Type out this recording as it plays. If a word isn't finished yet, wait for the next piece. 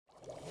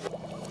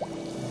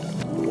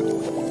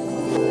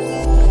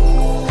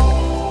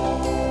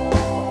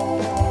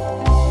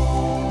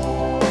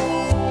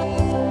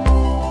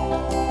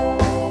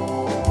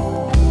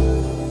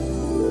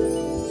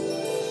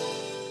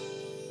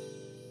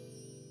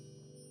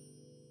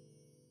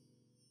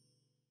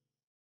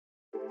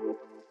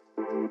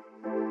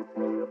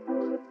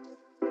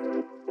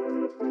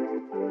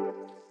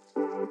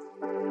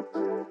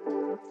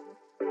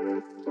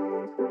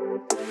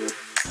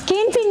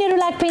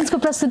Black पेन्सको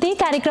प्रस्तुति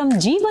कार्यक्रम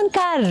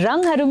जीवनका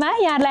रङहरूमा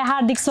यहाँलाई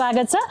हार्दिक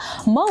स्वागत छ।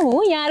 म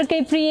हुँ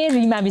यहाँकै प्रिय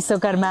रिमा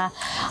विश्वकर्मा।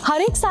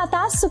 हरेक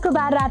साता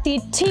शुक्रबार राति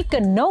ठीक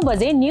 9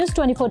 बजे न्यूज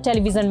 24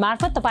 टेलिभिजन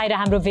मार्फत तपाईँ र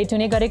हाम्रो भेट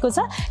हुने गरेको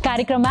छ।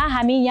 कार्यक्रममा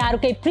हामी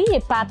यहाँकै प्रिय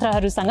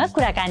पात्रहरूसँग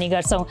कुराकानी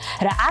गर्छौं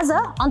र आज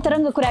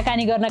अन्तरङ्ग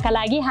कुराकानी गर्नका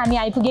लागि हामी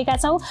आइपुगेका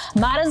छौं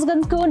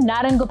महाराजगञ्जको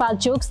नारायण गोपाल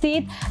चोक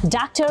स्थित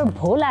डाक्टर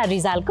भोला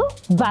रिजालको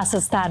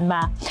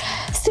वासस्थानमा।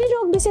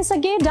 स्त्रीरोग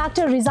विशेषज्ञ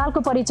डाक्टर रिजालको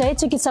परिचय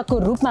चिकित्सकको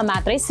रूपमा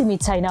मात्रै सीमित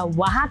छैन।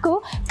 उहाँको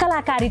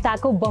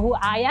कलाकारिताको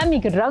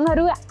बहुआयामिक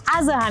रङहरू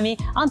आज हामी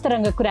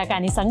अन्तरङ्ग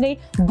कुराकानीसँगै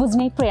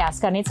बुझ्ने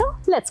प्रयास गर्नेछौँ।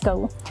 Let's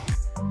go.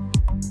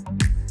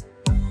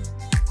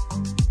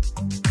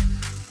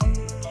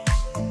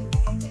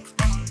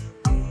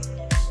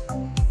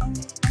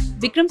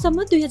 विक्रम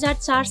सम्वत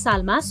 2004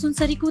 सालमा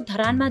सुनसरीको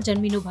धरानमा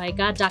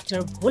जन्मिनुभएका डाक्टर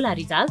भोला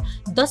रिजाल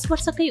 10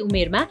 वर्षकै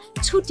उमेरमा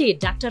छुटे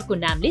डाक्टरको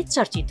नामले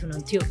चर्चित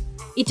हुनुहुन्थ्यो।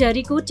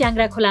 इटहरीको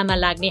ट्याङ्ग्रा खोलामा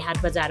लाग्ने हाट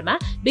बजारमा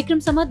विक्रम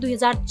सम्वत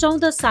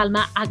 2014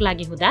 सालमा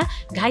आगलागी हुँदा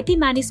घाइते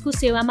मानिसको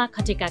सेवामा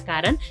खटेका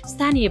कारण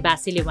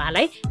स्थानीयवासीले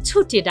उहाँलाई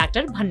छुटे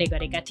डाक्टर भन्ने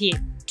गरेका थिए।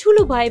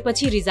 ठूलो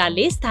भएपछि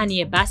रिजालले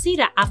स्थानीयवासी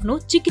र आफ्नो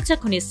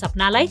चिकित्सक हुने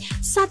सपनालाई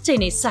साँच्चै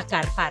नै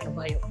साकार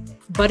पार्नुभयो।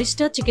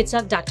 वरिष्ठ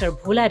चिकित्सक डाक्टर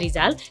भोला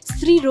रिजाल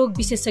स्त्री रोग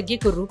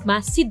विशेषज्ञको रूपमा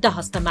सिद्ध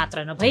हस्त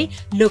मात्र नभई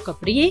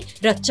लोकप्रिय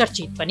र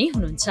चर्चित पनि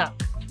हुनुहुन्छ।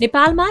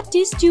 नेपालमा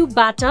टेस्ट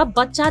ट्युबबाट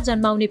बच्चा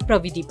जन्माउने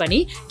प्रविधि पनि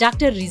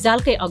डाक्टर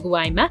रिजालकै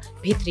अगुवाईमा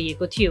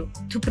भित्रिएको थियो।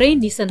 थुप्रै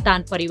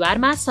निसन्तान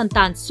परिवारमा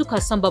सन्तान सुख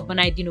सम्भव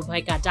बनाइदिनु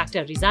भएका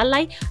डाक्टर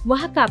रिजाललाई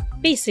उहाँका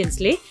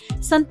पेसेन्ट्सले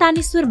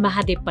सन्तानेश्वर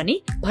महादेव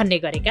पनि भन्ने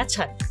गरेका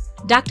छन्।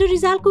 डाक्टर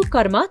रिजालको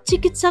कर्म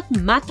चिकित्सक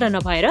मात्र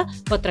नभएर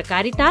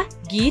पत्रकारिता,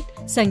 गीत,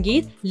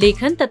 संगीत,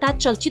 लेखन तथा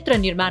चलचित्र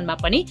निर्माणमा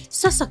पनि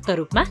सशक्त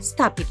रूपमा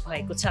स्थापित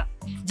भएको छ।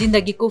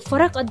 जिन्दगीको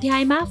फरक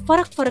अध्यायमा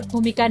फरक फरक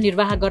भूमिका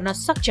निर्वाह गर्न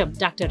सक्षम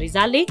डाक्टर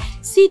रिजालले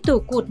सीतो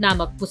कोट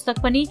नामक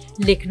पुस्तक पनि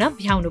लेख्न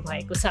भ्याउनु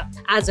भएको छ।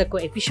 आजको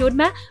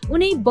एपिसोडमा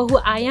उनै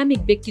बहुआयामिक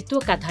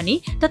व्यक्तित्वका धनी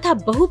तथा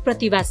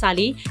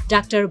बहुप्रतिभाशाली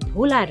डाक्टर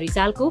भोला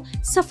रिजालको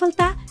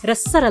सफलता र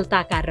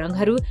सरलताका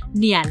रङहरू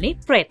नियाल्ने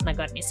प्रयत्न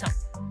गर्नेछौँ।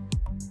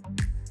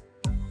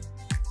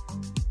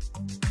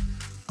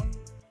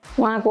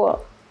 उहाँको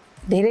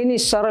धेरै नै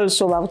सरल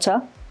स्वभाव छ।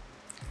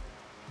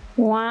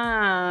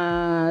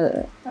 उहाँ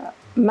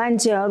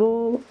मान्छेहरू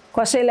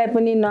कसैलाई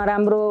पनि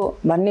नराम्रो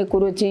भन्ने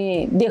कुरो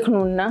चाहिँ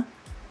देख्नुहुन्न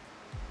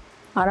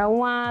र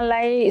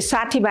उहाँलाई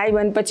साथीभाइ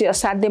भनेपछि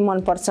असाध्यै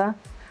मनपर्छ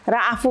र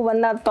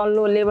आफूभन्दा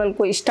तल्लो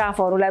लेभलको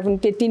स्टाफहरूलाई पनि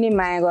त्यति नै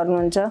माया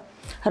गर्नुहुन्छ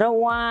र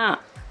उहाँ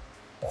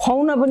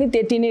खुवाउन पनि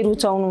त्यति नै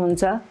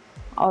रुचाउनुहुन्छ।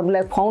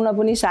 अरूलाई खुवाउन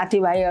पनि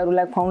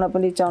साथीभाइहरूलाई खुवाउन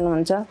पनि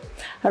चाहनुहुन्छ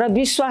र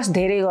विश्वास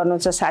धेरै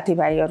गर्नुहुन्छ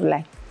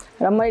साथीभाइहरूलाई।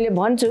 र मैले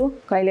भन्छु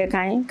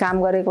कहिलेकाहीँ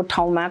काम गरेको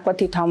ठाउँमा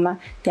कति ठाउँमा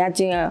त्यहाँ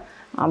चाहिँ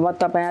अब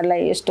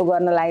तपाईँहरूलाई यस्तो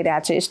गर्न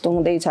लागिरहेको छ, यस्तो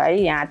हुँदैछ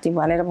है यहाँ चाहिँ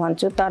भनेर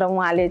भन्छु। तर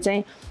उहाँले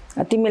चाहिँ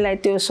तिमीलाई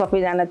त्यो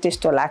सबैजना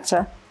त्यस्तो लाग्छ,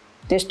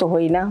 त्यस्तो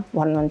होइन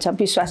भन्नुहुन्छ,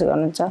 विश्वास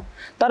गर्नुहुन्छ।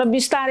 तर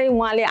बिस्तारै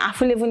उहाँले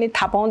आफूले पनि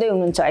थाहा पाउँदै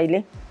हुनुहुन्छ अहिले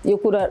यो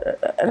कुरा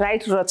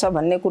राइट रहेछ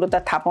भन्ने कुरो त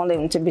थाहा पाउँदै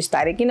हुन्छ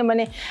बिस्तारै।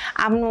 किनभने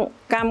आफ्नो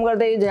काम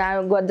गर्दै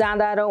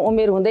जाँदा र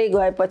उमेर हुँदै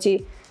गएपछि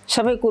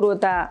सबै कुरो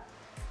त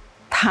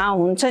थाहा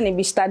हुन्छ नि।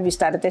 बिस्तारै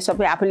बिस्तारै त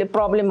सबै आफूले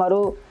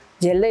प्रब्लमहरू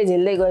झेल्दै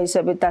झेल्दै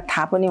गइसके त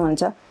थाहा पनि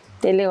हुन्छ।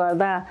 त्यसले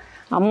गर्दा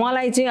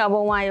मलाई चाहिँ अब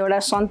उहाँ एउटा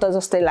सन्त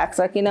जस्तै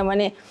लाग्छ।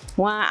 किनभने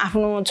उहाँ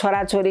आफ्नो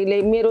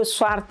छोराछोरीले मेरो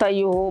स्वार्थ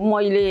यो हो,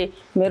 मैले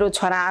मेरो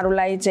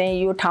छोराहरूलाई चाहिँ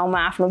यो ठाउँमा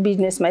आफ्नो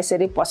बिजनेसमा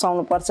यसरी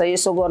पसाउनुपर्छ,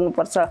 यसो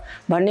गर्नुपर्छ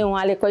भन्ने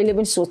उहाँले कहिले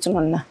पनि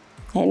सोच्नुहुन्न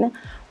हैन।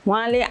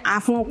 उहाँले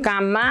आफ्नो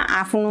काममा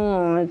आफ्नो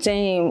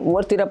चाहिँ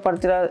वरतिर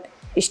परतिर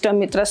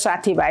इष्टमित्र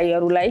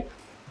साथीभाइहरूलाई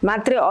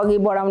मात्रै अघि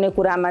बढाउने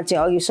कुरामा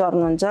चाहिँ अघि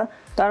सर्नुहुन्छ।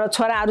 तर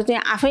छोराहरू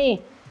चाहिँ आफै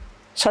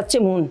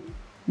सक्षम हुन्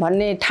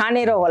भन्ने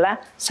ठानेर होला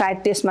सायद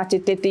त्यसमा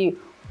चाहिँ त्यति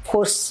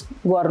फोर्स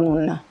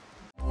गर्नुहुन्न।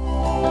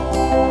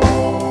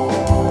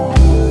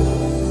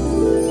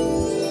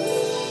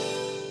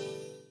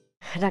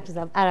 डाक्टर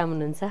साहब आराम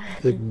हुनुहुन्छ?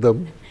 एकदम।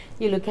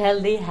 You look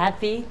healthy,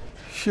 happy?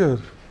 Sure.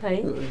 है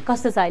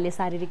कस्तो छ अहिले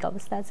शारीरिक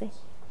अवस्था चाहिँ?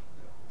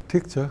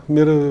 ठिक छ।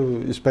 मेरो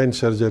स्पाइन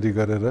सर्जरी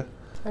गरेर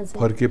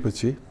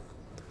फर्केपछि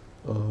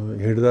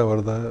हिँड्दा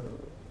ओर्दा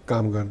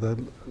काम गर्दा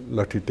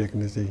लट्ठी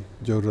टेक्ने चाहिँ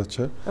जरुरत छ।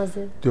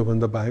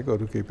 त्योभन्दा बाहेक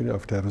अरू केही पनि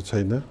अप्ठ्यारो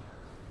छैन।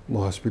 म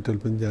हस्पिटल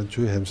पनि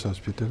जान्छु, हेम्स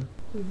हस्पिटल,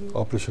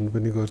 अपरेसन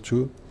पनि गर्छु।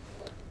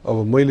 अब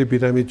मैले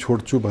बिरामी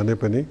छोड्छु भने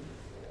पनि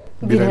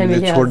बिरामीले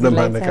छोड्न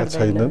मानेका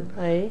छैनन्।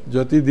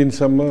 जति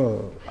दिनसम्म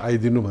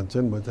आइदिनु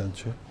भन्छन् म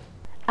जान्छु।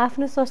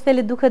 आफ्नो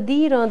स्वास्थ्यले दुःख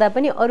दिइरहँदा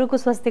पनि अरूको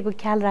स्वास्थ्यको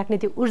ख्याल राख्ने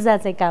त्यो ऊर्जा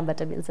चाहिँ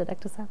कहाँबाट मिल्छ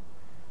डाक्टर साहब?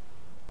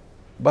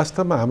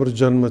 वास्तवमा हाम्रो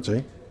जन्म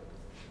चाहिँ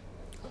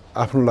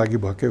आफ्नो लागि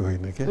भएकै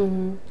होइन क्या,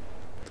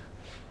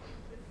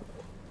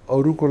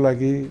 अरूको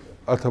लागि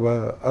अथवा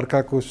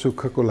अर्काको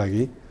सुखको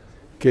लागि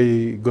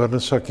केही गर्न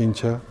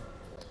सकिन्छ।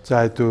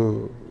 चाहे त्यो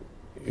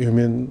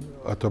ह्युमन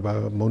अथवा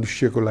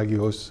मनुष्यको लागि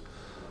होस्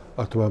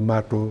अथवा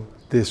माटो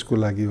देशको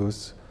लागि होस्,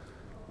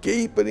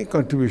 केही पनि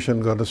कन्ट्रिब्युसन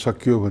गर्न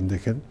सकियो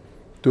भनेदेखि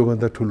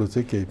त्योभन्दा ठुलो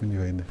चाहिँ केही पनि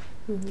होइन।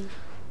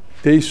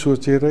 त्यही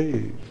सोचेरै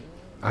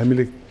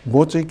हामीले म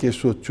चाहिँ के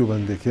सोच्छु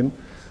भनेदेखि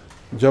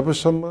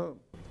जबसम्म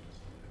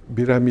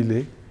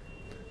बिरामीले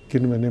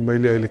किनभने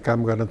मैले अहिले काम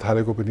गर्न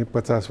थालेको पनि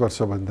 50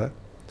 वर्षभन्दा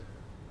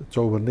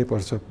 54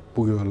 वर्ष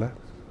पुग्यो होला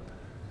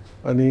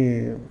अनि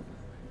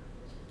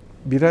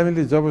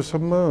बिरामीले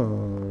जबसम्म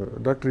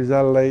डाक्टर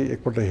रिजाललाई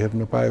एकपल्ट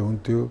हेर्न पाए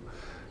हुन्थ्यो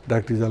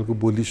डाक्टर रिजालको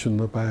बोली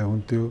सुन्न पाए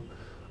हुन्थ्यो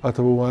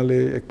अथवा उहाँले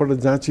एकपल्ट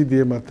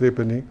जाँचिदिए मात्रै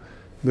पनि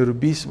मेरो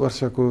 20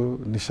 वर्षको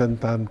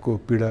निसन्तानको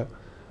पीडा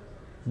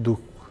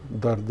दुख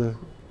दर्द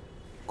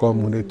कम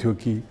हुने थियो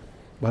कि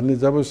भन्ने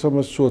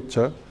जबसम्म सोच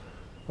छ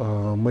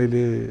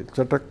मैले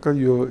चटक्क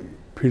यो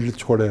फिल्ड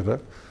छोडेर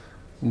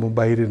म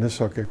बाहिरिन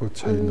सकेको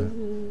छैन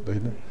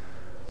हैन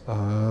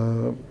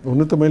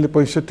हुन त मैले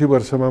 65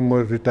 वर्षमा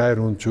म रिटायर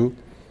हुन्छु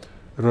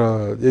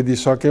र यदि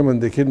सके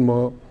भनेदेखि म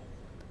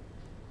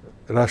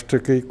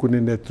राष्ट्रकै कुनै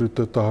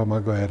नेतृत्व तहमा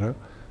गएर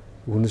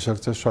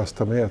हुनसक्छ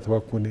स्वास्थ्यमै अथवा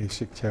कुनै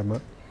शिक्षामा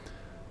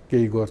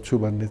केही गर्छु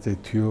भन्ने चाहिँ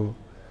थियो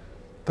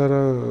तर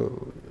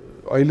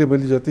अहिले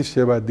मैले जति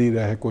सेवा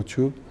दिइरहेको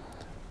छु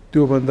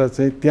त्योभन्दा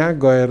चाहिँ त्यहाँ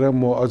गएर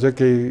म अझ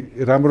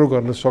केही राम्रो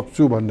गर्न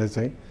सक्छु भन्ने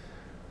चाहिँ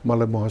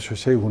मलाई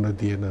महसुसै हुन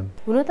दिएनन्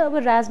हुन त अब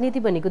राजनीति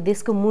भनेको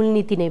देशको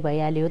मूलनीति नै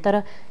भइहाल्यो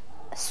तर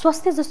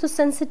स्वास्थ्य जस्तो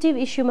सेन्सिटिभ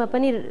इस्युमा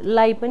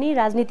पनि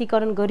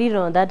राजनीतिकरण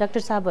गरिरहँदा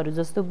डाक्टर साहबहरू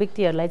जस्तो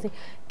व्यक्तिहरूलाई चाहिँ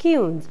के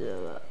हुन्छ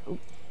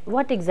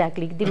वाट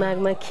एक्ज्याक्टली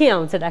दिमागमा के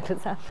आउँछ डाक्टर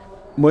साहब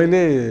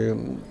मैले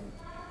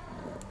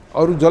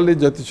अरू जसले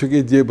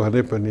जतिसुकै जे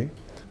भने पनि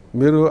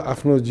मेरो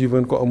आफ्नो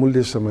जीवनको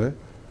अमूल्य समय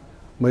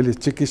मैले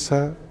चिकित्सा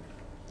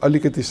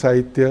अलिकति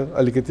साहित्य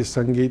अलिकति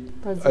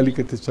सङ्गीत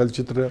अलिकति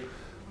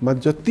चलचित्रमा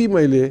जति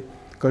मैले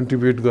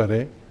कन्ट्रिब्युट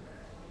गरेँ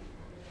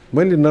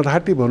मैले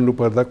नराटी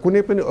भन्नुपर्दा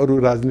कुनै पनि अरू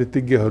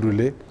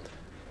राजनीतिज्ञहरूले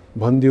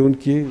भनिदिउन्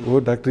कि हो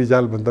डाक्टर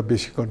रिजालभन्दा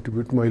बेसी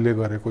कन्ट्रिब्युट मैले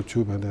गरेको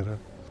छु भनेर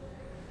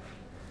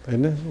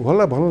हैन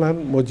होला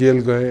भन्लान् म जेल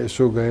गएँ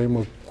यसो गएँ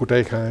म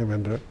कुटाइ खाएँ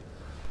भनेर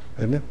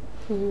हैन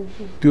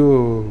त्यो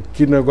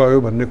किन गयो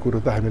भन्ने कुरो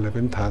त हामीलाई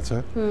पनि थाहा छ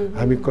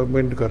हामी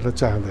कमेन्ट गर्न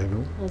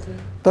चाहदैनौँ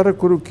तर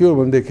कुरो के हो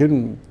भनेदेखि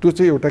त्यो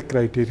चाहिँ एउटा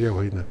क्राइटेरिया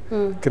होइन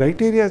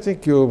क्राइटेरिया चाहिँ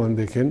के हो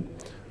भनेदेखि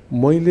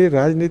मैले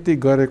राजनीति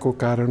गरेको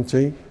कारण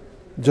चाहिँ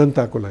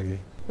जनताको लागि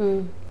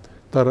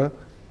तर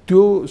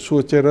त्यो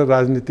सोचेर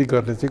राजनीति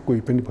गर्ने चाहिँ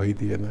कोही पनि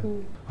भइदिएन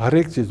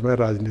हरेक चिजमा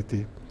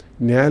राजनीति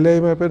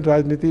न्यायालयमा पनि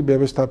राजनीति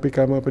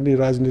व्यवस्थापिकामा पनि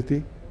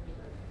राजनीति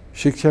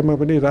शिक्षामा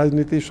पनि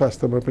राजनीति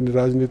स्वास्थ्यमा पनि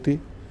राजनीति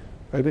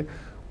हैन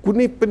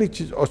कुनै पनि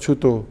चिज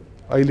अछुतो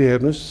अहिले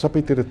हेर्नुस्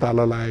सबैतिर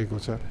ताला लागेको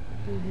छ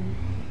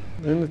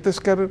हैन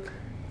त्यसकारण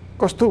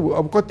कस्तो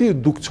अब कति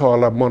दुख छ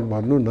होला मन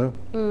भन्नु न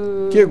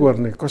के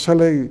गर्ने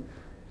कसैलाई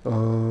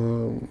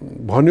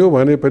भन्यो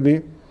भने पनि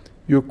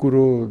यो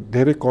कुरो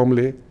धेरै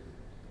कमले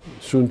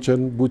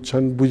सुन्छन्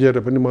बुझ्छन् बुझेर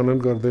पनि मनन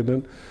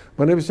गर्दैनन्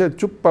भनेपछि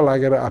चुप्प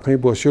लागेर आफै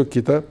बस्यो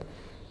कि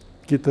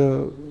त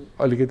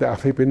अलिकति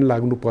आफै पनि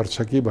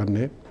लाग्नुपर्छ कि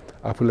भन्ने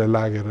आफूलाई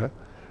लागेर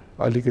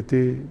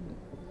अलिकति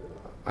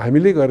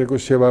हामीले गरेको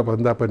सेवा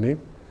भन्दा पनि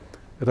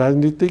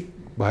राजनीतिक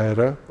भएर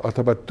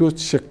अथवा त्यो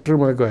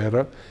सेक्टरमा गएर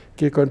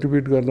के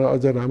कन्ट्रिब्युट गर्न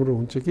अझ राम्रो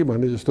हुन्छ कि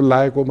भन्ने जस्तो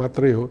लागेको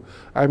मात्रै हो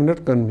आई एम नट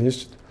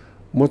कन्भिन्स्ड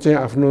म चाहिँ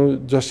आफ्नो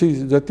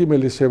जति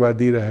मैले सेवा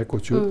दिइरहेको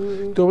छु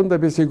त्योभन्दा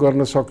बेसी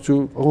गर्न सक्छु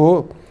हो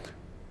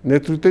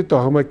नेतृत्वै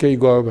तहमा केही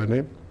गयो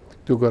भने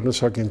त्यो गर्न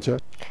सकिन्छ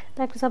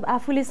डाक्टर साहब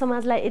आफूले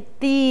समाजलाई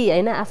यति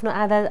हैन आफ्नो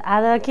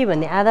आधा के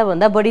भन्ने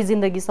आधाभन्दा बढी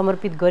जिन्दगी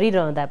समर्पित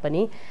गरिरहँदा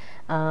पनि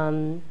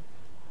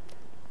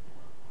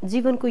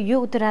जीवनको यो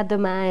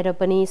उत्तरार्धमा आएर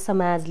पनि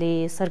समाजले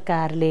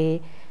सरकारले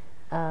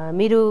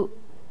मेरो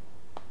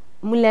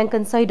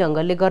मूल्याङ्कन सही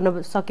ढङ्गले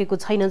गर्न सकेको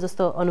छैन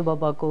जस्तो अनुभव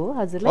भएको हो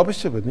हजुरलाई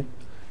अवश्य पनि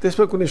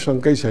त्यसमा कुनै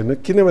शङ्कै छैन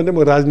किनभने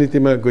म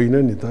राजनीतिमा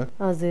गइनँ नि त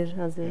हजुर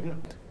हजुर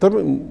तब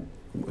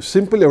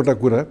सिम्पल एउटा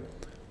कुरा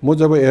म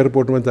जब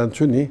एयरपोर्टमा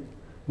जान्छु नि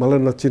मलाई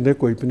नचिन्ने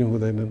कोही पनि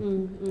हुँदैनन्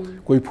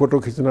कोही फोटो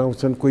खिच्न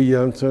आउँछन् कोही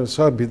आउँछन्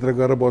सब भित्र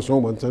गएर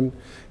बसौँ भन्छन्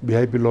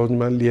भिआइपी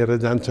लन्जमा लिएर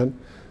जान्छन्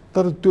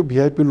तर त्यो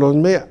भिआइपी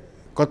लन्जमै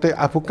कतै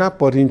आफू कहाँ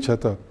परिन्छ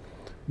त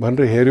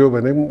भनेर हेऱ्यो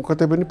भने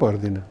कतै पनि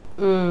पर्दिन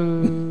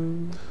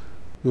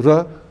र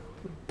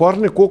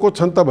पर्ने को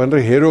छन् त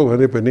भनेर हेऱ्यो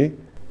भने पनि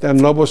त्यहाँ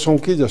नबसौँ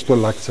कि जस्तो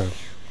लाग्छ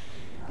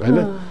हैन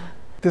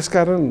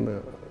त्यसकारण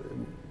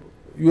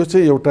यो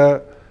चाहिँ एउटा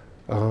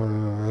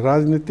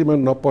राजनीतिमा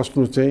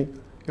नपस्नु चाहिँ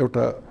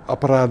एउटा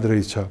अपराध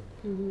रहेछ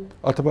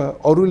अथवा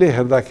अरूले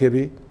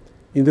हेर्दाखेरि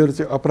यिनीहरू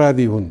चाहिँ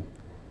अपराधी हुन्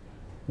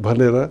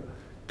भनेर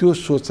त्यो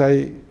सोचाइ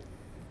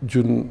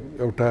जुन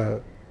एउटा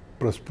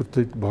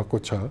प्रस्फुटित भएको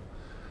छ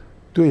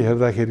त्यो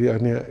हेर्दाखेरि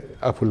अनि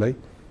आफूलाई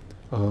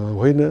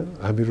होइन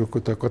हामीहरूको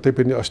त कतै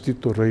पनि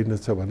अस्तित्व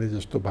रहेनछ भने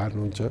जस्तो भान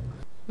हुन्छ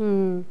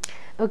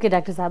ओके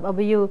डाक्टर साहब अब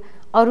यो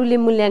अरूले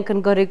मूल्याङ्कन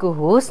गरेको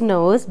होस्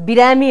नहोस्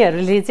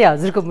बिरामीहरूले चाहिँ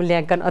हजुरको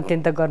मूल्याङ्कन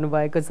अत्यन्त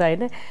गर्नुभएको छ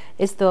होइन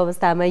यस्तो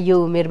अवस्थामा यो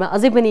उमेरमा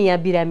अझै पनि यहाँ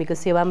बिरामीको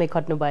सेवामै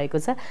खट्नु भएको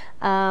छ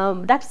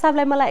डाक्टर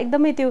साहबलाई मलाई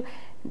एकदमै त्यो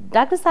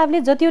डाक्टर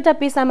साहबले जतिवटा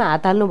पेसामा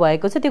हात हाल्नु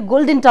भएको छ त्यो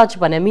गोल्डन टच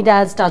भने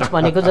मिडाज टच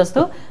भनेको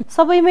जस्तो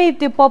सबैमै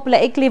त्यो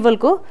पपुलर एक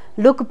लेभलको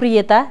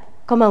लोकप्रियता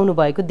कमाउनु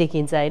भएको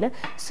देखिन्छ होइन।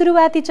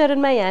 सुरुवाती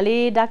चरणमा यहाँले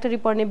डाक्टरी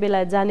पढ्ने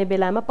बेला जाने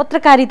बेलामा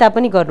पत्रकारिता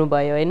पनि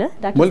गर्नुभयो होइन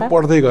डाक्टर मैले साहब?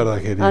 पढ्दै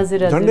गर्दाखेरि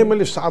झन्डै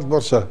मैले 7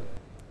 वर्ष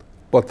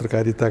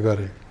पत्रकारिता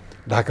गरेँ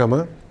ढाकामा।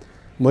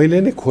 मैले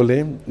नै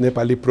खोलेँ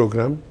नेपाली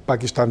प्रोग्राम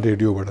पाकिस्तान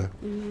रेडियोबाट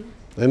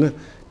होइन।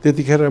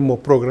 त्यतिखेर म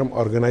प्रोग्राम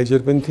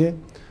अर्गनाइजर पनि थिएँ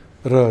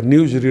र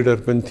न्युज रिडर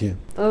पनि थिएँ।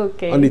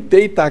 अनि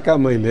त्यही ताका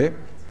मैले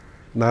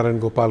नारायण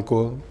गोपालको,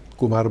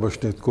 कुमार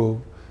बस्नेतको,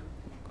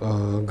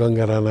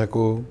 गङ्गा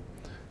राणाको,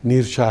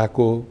 निर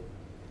शाहको,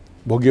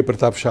 भोग्य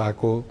प्रताप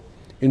शाहको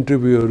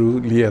इन्टरभ्यूहरू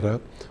लिएर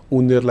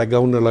उनीहरूलाई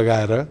गाउन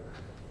लगाएर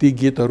ती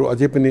गीतहरू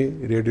अझै पनि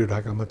रेडियो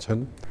ढाकामा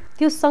छन्।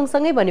 त्यो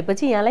सँगसँगै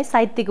भनेपछि यहाँलाई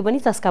साहित्यको पनि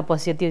चस्का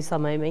पस्यो त्यो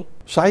समयमै?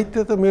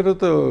 साहित्य त मेरो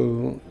त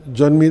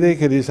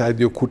जन्मिँदैखेरि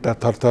सायद यो खुट्टा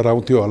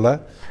थरथराउँथ्यो होला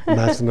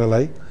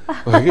नाच्नलाई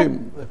हो कि।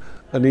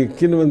 अनि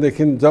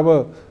किनभनेदेखि जब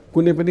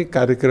कुनै पनि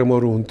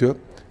कार्यक्रमहरू हुन्थ्यो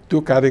त्यो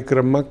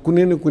कार्यक्रममा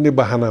कुनै न कुनै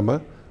बहानामा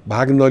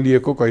भाग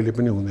नलिएको कहिले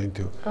पनि हुँदैन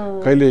थियो।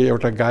 कहिले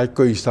एउटा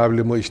गायकको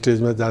हिसाबले म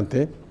स्टेजमा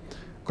जान्थेँ,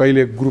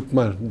 कहिले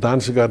ग्रुपमा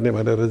डान्स गर्ने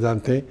भनेर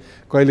जान्थेँ,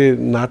 कहिले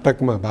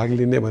नाटकमा भाग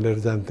लिने भनेर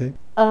जान्थेँ।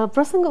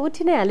 प्रसङ्ग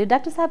उठि नै हाल्यो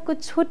डाक्टर साहबको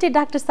छोटे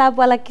डाक्टर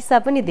साहबवाला किस्सा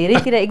पनि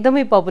धेरैतिर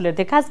एकदमै पपुलर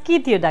थियो। खास के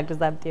थियो डाक्टर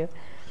साहब त्यो?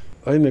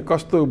 होइन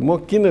कस्तो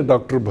म किन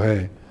डाक्टर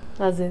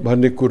भएँ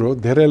भन्ने कुरो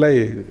धेरैलाई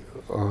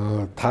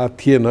थाहा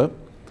थिएन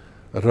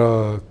र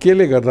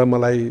केले गर्दा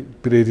मलाई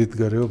प्रेरित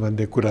गर्यो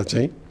भन्ने कुरा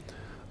चाहिँ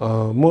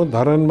म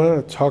धरानमा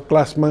 6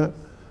 क्लासमा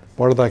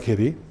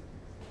पढ्दाखेरि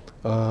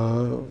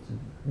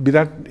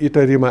विराट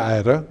इटरीमा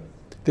आएर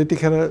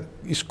त्यतिखेर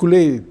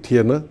स्कुलै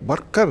थिएन,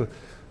 भर्खर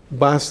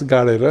बाँस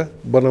गाडेर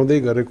बनाउँदै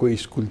गरेको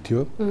स्कुल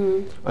थियो।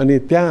 अनि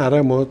त्यहाँ आएर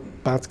म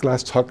 5 क्लास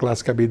 6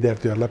 क्लासका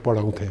विद्यार्थीहरूलाई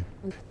पढाउँथेँ।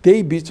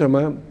 त्यही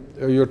बिचमा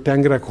यो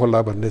ट्याङ्ग्रा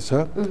खोला भन्ने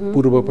छ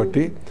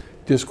पूर्वपट्टि,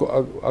 त्यसको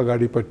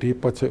अगाडिपट्टि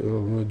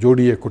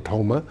जोडिएको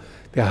ठाउँमा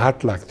त्यहाँ हाट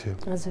लाग्थ्यो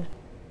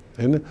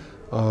होइन।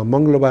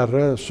 मङ्गलबार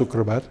र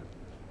शुक्रबार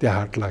त्यहाँ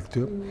हाट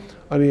लाग्थ्यो।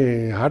 अनि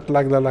हाट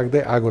लाग्दा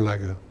लाग्दै आगो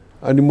लाग्यो।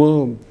 अनि म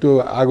त्यो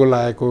आगो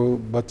लागेको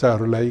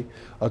बच्चाहरूलाई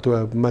अथवा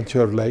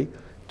मान्छेहरूलाई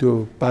त्यो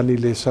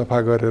पानीले सफा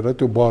गरेर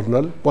त्यो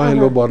बर्नल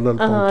पहेँलो बर्नल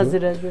पाउँथ्यो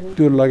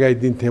त्यो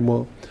लगाइदिन्थेँ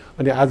म।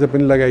 अनि आज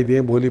पनि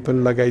लगाइदिएँ, भोलि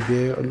पनि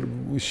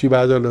लगाइदिएँ।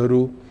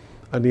 सिबाजलहरू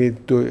अनि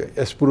त्यो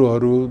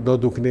एस्प्रोहरू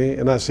नदुख्ने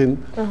एनासिन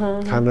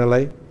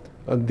खानालाई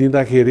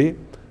दिँदाखेरि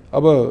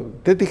अब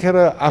त्यतिखेर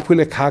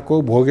आफूले खाएको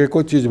भोगेको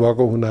चिज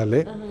भएको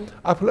हुनाले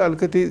आफूलाई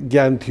अलिकति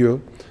ज्ञान थियो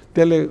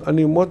त्यसले।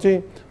 अनि म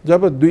चाहिँ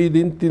जब 2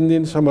 दिन 3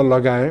 दिनसम्म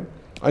लगाएँ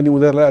अनि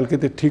उनीहरूलाई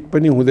अलिकति ठिक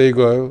पनि हुँदै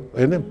गयो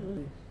होइन।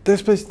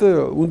 त्यसपछि त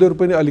उनीहरू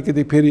पनि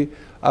अलिकति फेरि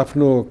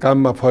आफ्नो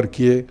काममा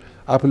फर्किए,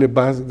 आफूले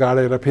बाँस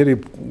गाडेर फेरि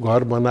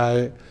घर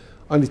बनाए,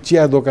 अनि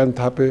चिया दोकान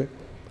थापे।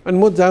 अनि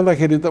म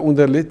जाँदाखेरि त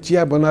उनीहरूले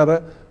चिया बनाएर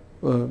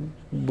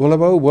बोला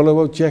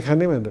बाउ चिया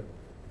खाने भनेर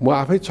म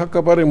आफै छक्क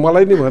परेँ।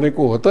 मलाई नै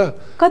भनेको हो त।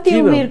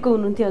 कति उमेरको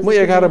हुनुहुन्थ्यो? म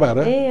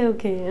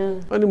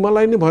 11-12। अनि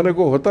मलाई नै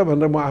भनेको हो त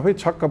भनेर म आफै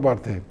छक्क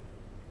पर्थेँ।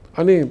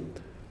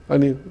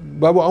 अनि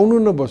बाबु आउनु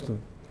न बस्नु,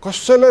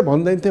 कसैलाई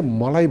भन्दैन थिएँ,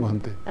 मलाई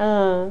भन्थे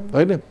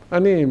होइन।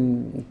 अनि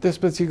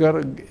त्यसपछि गएर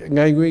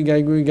गाई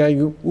गु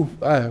आयो,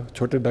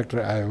 छोटे डाक्टर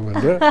आयो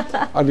भनेर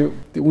अनि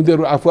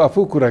उनीहरू आफू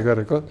कुरा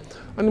गरेको।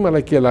 अनि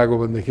मलाई के लाग्यो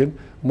भनेदेखि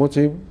म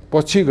चाहिँ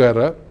पछि गएर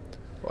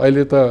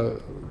अहिले त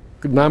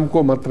नामको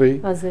मात्रै,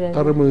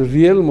 तर म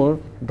रियल म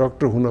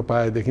डाक्टर हुन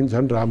पाएदेखि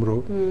झन् राम्रो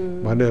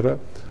भनेर।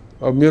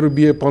 मेरो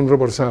बिहे 15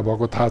 वर्षमा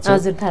भएको थाहा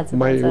छ।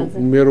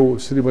 मेरो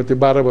श्रीमती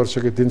 12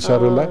 वर्षकी थिइन्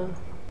सरला।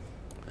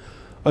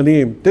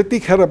 अनि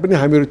त्यतिखेर पनि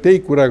हामीहरू त्यही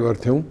कुरा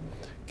गर्थ्यौँ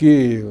कि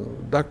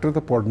डाक्टर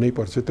त पढ्नै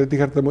पर्छ।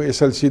 त्यतिखेर त म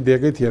एसएलसी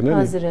दिएकै थिएन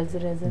नि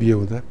बिहे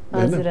हुँदा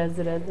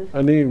होइन।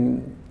 अनि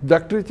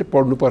डाक्टरी चाहिँ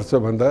पढ्नुपर्छ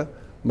भन्दा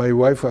माई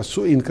वाइफ वाज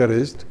सो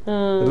इन्करेज्ड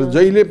र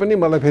जहिले पनि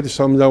मलाई फेरि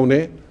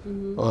सम्झाउने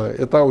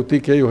यताउति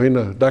केही होइन,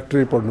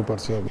 डाक्टरी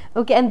पढ्नुपर्छ।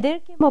 Okay, and there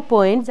came a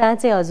point जहाँ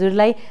चाहिँ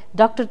हजुरलाई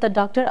डाक्टर त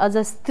डाक्टर अझ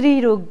स्त्री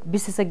रोग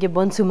विशेषज्ञ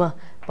बन्छु म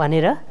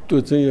भनेर त्यो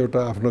चाहिँ एउटा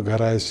आफ्नो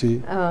घरायसी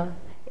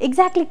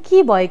एक्ज्याक्टली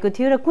के भएको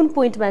थियो र कुन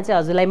पोइन्टमा चाहिँ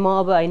हजुरलाई म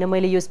अब होइन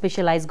मैले यो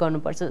स्पेसलाइज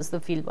गर्नुपर्छ जस्तो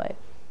फिल भयो?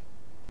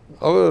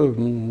 अब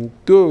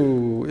त्यो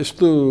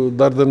यस्तो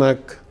दर्दनाक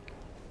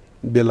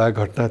बेला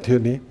घटना थियो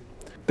नि।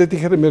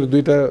 त्यतिखेर मेरो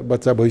 2टा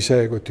बच्चा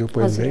भइसकेको थियो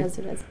पहिल्यै।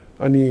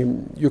 अनि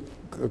यो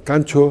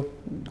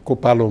कान्छोको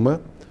पालोमा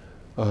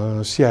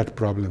सियाट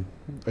प्रब्लम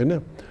होइन।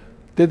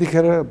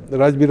 त्यतिखेर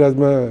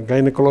राजविराजमा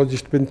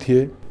गाइनोकोलोजिस्ट पनि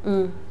थिए,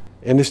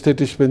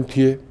 एनेस्थेटिस्ट पनि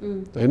थिए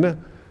होइन,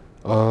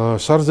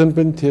 सर्जन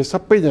पनि थिए।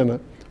 सबैजना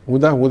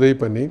हुँदै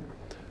पनि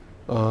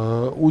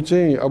ऊ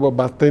चाहिँ अब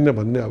बाँच्दैन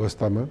भन्ने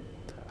अवस्थामा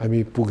हामी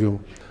पुग्यौँ।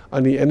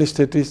 अनि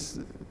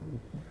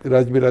एनेस्थेटिस्ट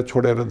राजविराज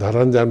छोडेर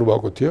धरान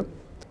जानुभएको थियो।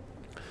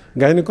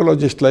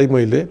 गाइनोकोलोजिस्टलाई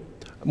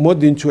म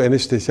दिन्छु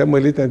एनेस्थेसिया,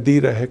 मैले त्यहाँ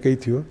दिइरहेकै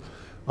थियो।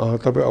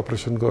 तपाईँ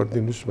अपरेसन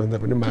गरिदिनुहोस् भन्दा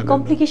पनि मानेन।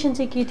 कम्प्लिकेसन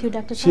चाहिँ के थियो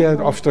डाक्टर साहब? सिया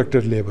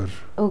अब्स्ट्रक्टेड लेबर।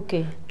 ओके,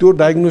 त्यो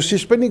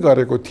डायग्नोसिस पनि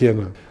गरेको थिएन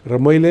र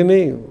मैले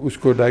नै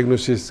उसको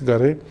डायग्नोसिस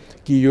गरेँ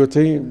कि यो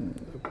चाहिँ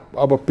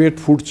अब पेट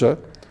फुट्छ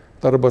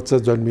तर बच्चा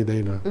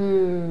जन्मिँदैन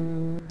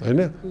होइन,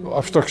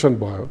 अब्स्ट्रक्सन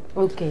भयो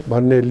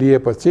भन्ने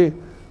लिएपछि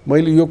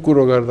मैले यो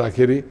कुरो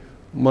गर्दाखेरि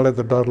मलाई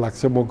त डर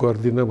लाग्छ म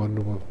गर्दिनँ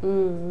भन्नुभयो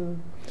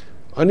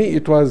अनि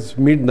इट वाज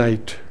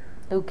मिडनाइट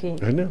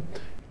होइन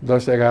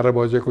 10-11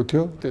 बजेको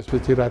थियो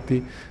त्यसपछि राति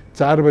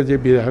 4 बजे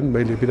बिहान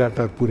मैले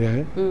विराटनगर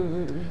पुर्याएँ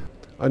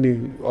अनि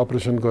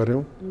अपरेसन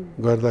गऱ्यौँ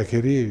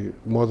गर्दाखेरि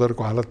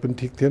मदरको हालत पनि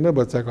ठिक थिएन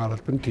बच्चाको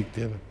हालत पनि ठिक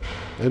थिएन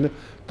होइन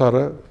तर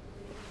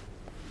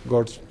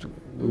गड्स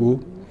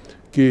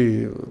कि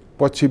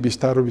पछि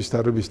बिस्तारो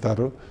बिस्तारो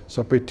बिस्तारो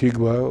सबै ठिक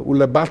भयो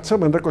उसलाई बाँच्छ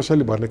भनेर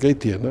कसैले भनेकै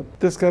थिएन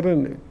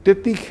त्यसकारण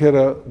त्यतिखेर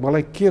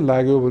मलाई के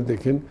लाग्यो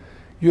भनेदेखि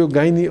यो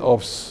गाइनी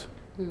अफ्स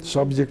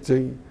सब्जेक्ट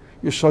चाहिँ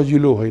यो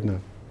सजिलो होइन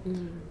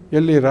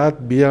यसले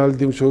रात बिहान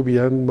दिउँसो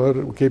बिहान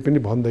केही पनि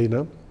भन्दैन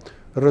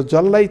र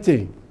जसलाई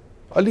चाहिँ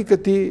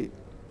अलिकति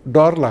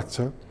डर लाग्छ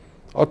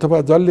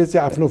अथवा जसले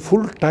चाहिँ आफ्नो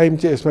फुल टाइम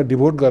चाहिँ यसमा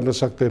डिभोट गर्न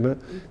सक्दैन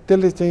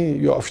त्यसले चाहिँ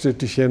यो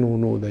अब्स्टेट्रिसियन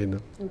हुनु हुँदैन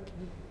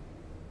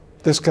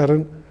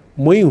त्यसकारण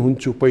मै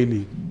हुन्छु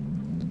पहिले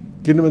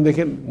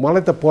किनभनेदेखि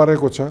मलाई त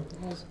परेको छ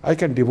I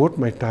can devote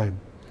my time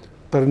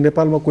तर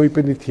नेपालमा कोही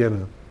पनि थिएन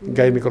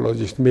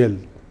गाइनिकोलोजिस्ट मेल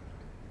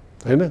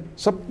होइन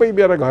सबै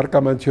मेरा घरका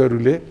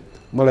मान्छेहरूले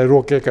मलाई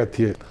रोकेका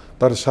थिए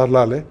तर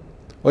सरलाले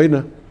होइन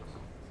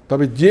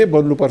तपाईँ जे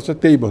भन्नुपर्छ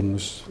त्यही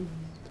भन्नुहोस्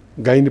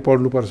गाइनी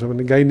पढ्नुपर्छ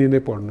भने गाइनी नै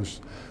पढ्नुहोस्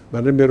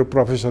भनेर मेरो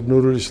प्रोफेसर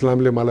नुरुल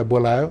इस्लामले मलाई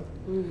बोलायो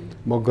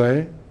म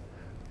गएँ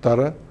तर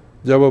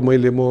जब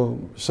मैले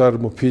सर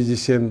म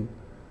फिजिसियन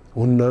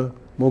हुन्न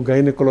म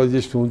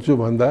गाइनेकोलोजिस्ट हुन्छु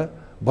भन्दा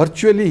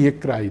भर्चुअली हि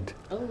क्राइड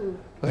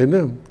होइन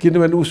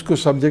किनभने उसको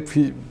सब्जेक्ट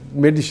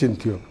मेडिसिन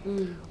थियो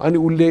अनि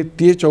उसले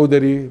टी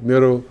चौधरी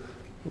मेरो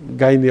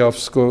गाइनी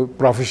अफ्सको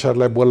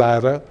प्रोफेसरलाई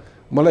बोलाएर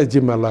मलाई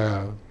जिम्मा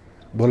लगायो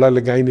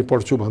भोलाले गाइनी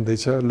पढ्छु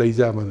भन्दैछ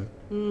लैजा भने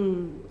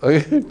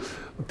है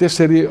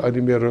त्यसरी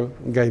अनि मेरो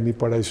गाइनी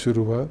पढाइ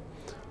सुरु भयो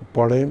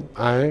पढेँ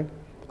आएँ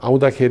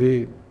आउँदाखेरि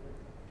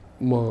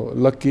म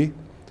लक्की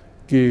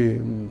कि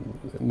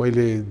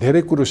मैले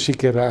धेरै कुरो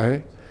सिकेर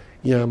आएँ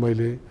यहाँ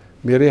मैले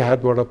मेरै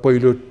हातबाट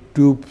पहिलो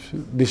ट्युब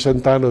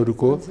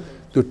निसन्तानहरूको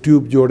त्यो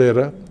ट्युब जोडेर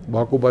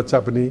भएको बच्चा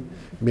पनि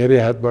मेरै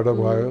हातबाट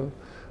भयो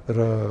र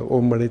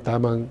ओममणि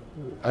तामाङ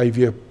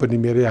आइभिएफ पनि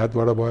मेरै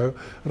हातबाट भयो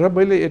र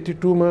मैले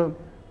 82 मा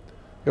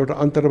एउटा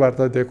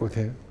अन्तर्वार्ता दिएको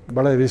थिएँ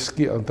बडा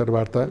रिस्की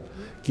अन्तर्वार्ता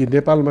कि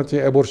नेपालमा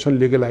चाहिँ एबोर्सन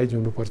लिगलाइज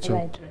हुनुपर्छ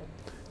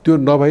त्यो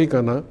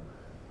नभइकन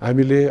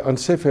हामीले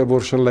अनसेफ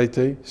एबोर्सनलाई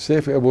चाहिँ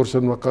सेफ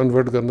एबोर्सनमा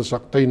कन्भर्ट गर्न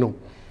सक्दैनौँ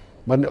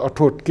भन्ने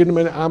अठोट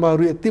किनभने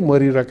आमाहरू यति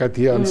मरिरहेका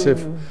थिए अनसेफ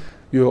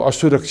यो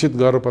असुरक्षित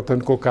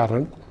गर्भपतनको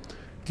कारण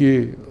कि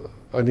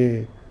अनि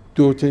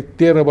त्यो चाहिँ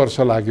 13 वर्ष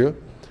लाग्यो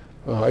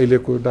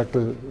अहिलेको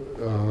डाक्टर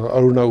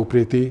अरुणा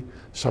उप्रेती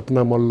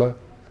सपना मल्ल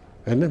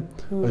हैन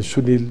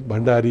सुनिल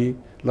भण्डारी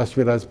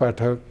लक्ष्मीराज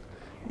पाठक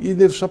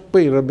यिनीहरू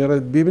सबै र मेरा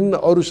विभिन्न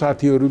अरू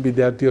साथीहरू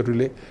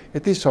विद्यार्थीहरूले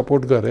यति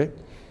सपोर्ट गरे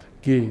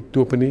कि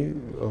त्यो पनि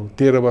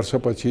 13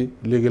 वर्षपछि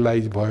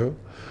लिगलाइज भयो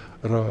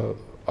र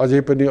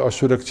अझै पनि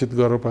असुरक्षित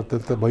गर्भपतन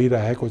त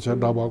भइरहेको छ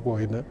नभएको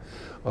होइन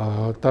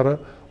तर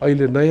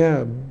अहिले नयाँ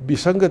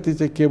विसङ्गति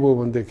चाहिँ के भयो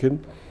भनेदेखि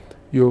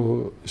यो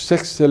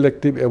सेक्स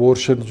सेलेक्टिभ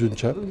एबोर्सन जुन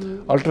छ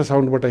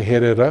अल्ट्रासाउन्डबाट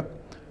हेरेर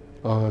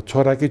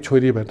छोरा कि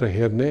छोरी भनेर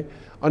हेर्ने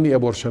अनि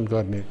एबोर्सन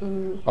गर्ने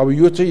अब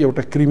यो चाहिँ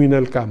एउटा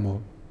क्रिमिनल काम हो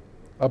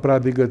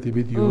अपराधिक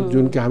गतिविधि हो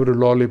जुन कि हाम्रो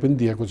लले पनि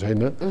दिएको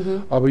छैन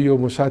अब यो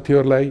म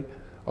साथीहरूलाई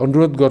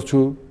अनुरोध गर्छु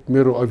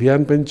मेरो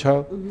अभियान पनि छ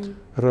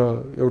र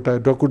एउटा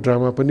डकु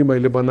ड्रामा पनि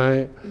मैले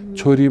बनाएँ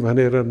छोरी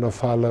भनेर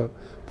नफाल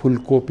फुल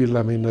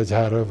कोपिलामै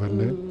नझार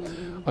भन्ने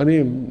अनि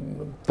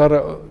तर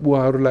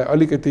उहाँहरूलाई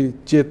अलिकति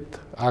चेत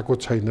आएको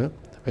छैन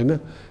हैन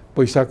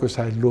पैसाको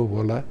सायद लोभ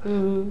होला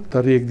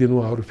तर एक दिन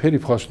उहाँहरू फेरि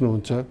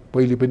फस्नुहुन्छ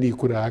पहिले पनि यी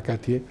कुरा आएका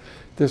थिए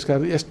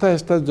त्यसकारण यस्ता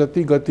यस्ता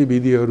जति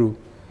गतिविधिहरू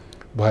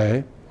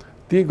भए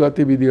ती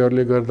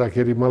गतिविधिहरूले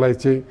गर्दाखेरि मलाई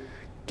चाहिँ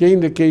केही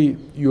न केही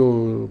यो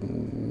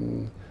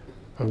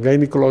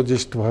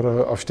गाइनिकोलोजिस्ट भएर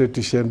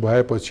अब्स्टेट्रिसियन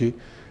भएपछि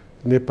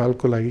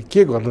नेपालको लागि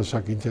के गर्न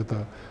सकिन्छ त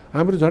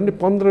हाम्रो झन्डै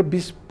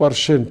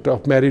 15-20%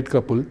 अफ म्यारिड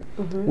कपल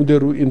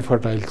उनीहरू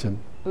इन्फर्टाइल छन्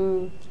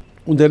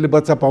उनीहरूले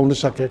बच्चा पाउन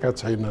सकेका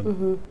छैनन्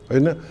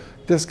हैन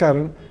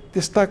त्यसकारण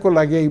त्यस्ताको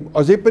लागि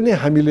अझै पनि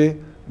हामीले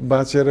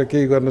बाँचेर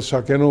केही गर्न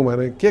सकेनौँ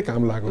भने के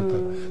काम लाग्यो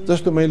त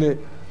जस्तो मैले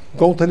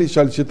गौथली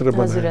चलचित्र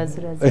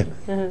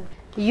बनाएँ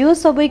यो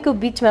सबैको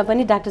बीचमा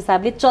पनि डाक्टर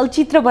साहबले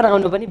चलचित्र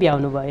बनाउनु पनि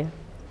भ्याउनु भयो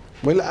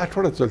मैले 8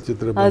 वटा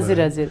चलचित्र बनाएँ हजुर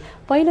हजुर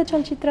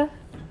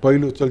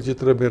पहिलो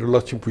चलचित्र मेरो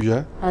लक्ष्मी पूजा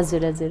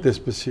हजुर हजुर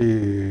त्यसपछि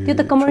त्यो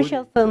त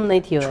कमर्सियल फिल्म नै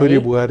थियो छोरी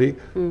बुहारी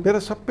मेरा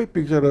सबै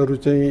पिक्चरहरू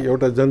चाहिँ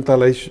एउटा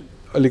जनतालाई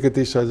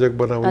अलिकति सजग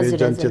बनाउने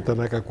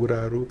जनचेतनाका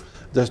कुराहरू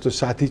जस्तो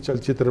साथी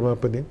चलचित्रमा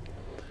पनि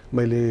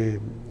मैले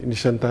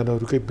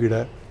निसन्तानहरूकै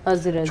पीडा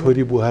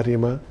छोरी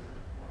बुहारीमा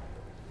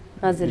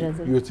हजुर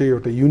हजुर यो चाहिँ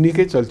एउटा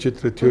युनिकै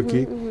चलचित्र थियो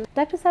कि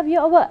डाक्टर साहब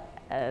यो अब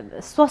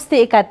स्वास्थ्य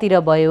एकातिर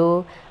भयो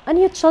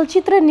अनि यो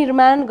चलचित्र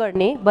निर्माण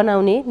गर्ने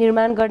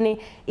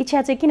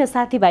इच्छा चाहिँ किन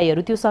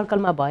साथीभाइहरू त्यो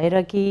सर्कलमा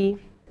भएर कि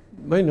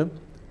होइन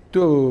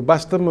त्यो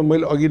वास्तवमा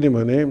मैले अघि नै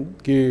भने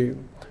कि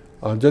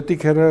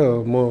जतिखेर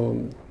म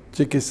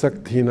चिकित्सक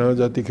थिइनँ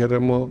जतिखेर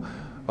म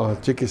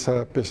चिकित्सा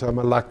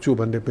पेसामा लाग्छु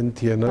भन्ने पनि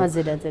थिएन।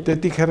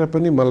 त्यतिखेर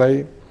पनि मलाई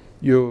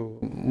यो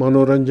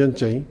मनोरञ्जन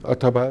चाहिँ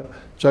अथवा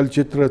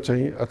चलचित्र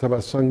चाहिँ अथवा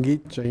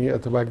सङ्गीत चाहिँ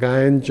अथवा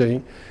गायन चाहिँ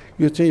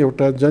यो चाहिँ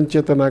एउटा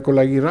जनचेतनाको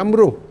लागि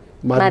राम्रो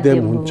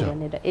माध्यम हुन्छ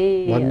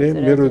भन्ने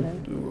मेरो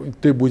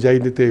त्यो बुझाइ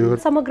नै त्यही हो।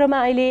 समग्रमा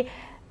अहिले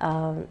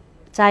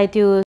चाहे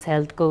त्यो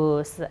हेल्थको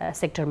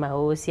सेक्टरमा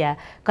होस् या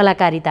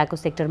कलाकारिताको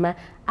सेक्टरमा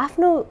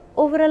आफ्नो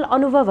ओभरअल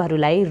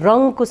अनुभवहरूलाई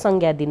रङको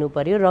संज्ञा दिनु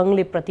पर्यो,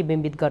 रङले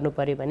प्रतिबिम्बित गर्नु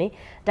पर्यो भने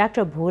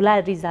डाक्टर भोला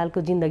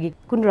रिजालको जिन्दगी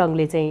कुन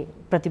रङले चाहिँ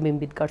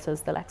प्रतिबिम्बित गर्छ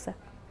जस्तो लाग्छ?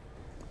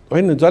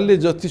 होइन, जसले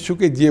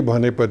जतिसुकै जे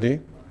भने पनि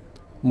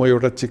म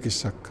एउटा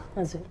चिकित्सक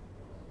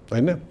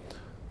होइन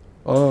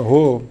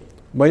हो।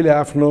 मैले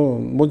आफ्नो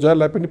म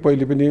जसलाई पनि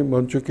पहिले पनि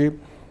भन्छु कि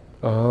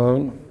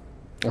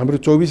हाम्रो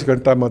 24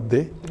 घण्टा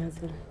मध्ये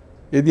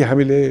यदि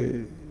हामीले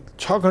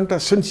 6 घण्टा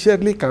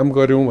सिन्सियरली काम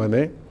गऱ्यौँ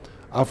भने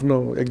आफ्नो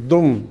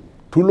एकदम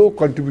ठुलो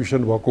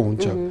कन्ट्रिब्युसन भएको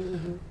हुन्छ।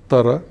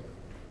 तर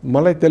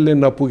मलाई त्यसले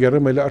नपुगेर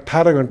मैले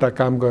 18 घण्टा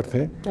काम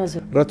गर्थेँ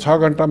र 6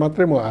 घण्टा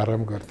मात्रै म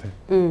आराम गर्थेँ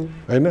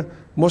होइन।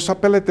 म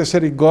सबैलाई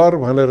त्यसरी गर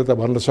भनेर त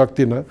भन्न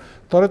सक्दिनँ,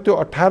 तर त्यो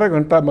 18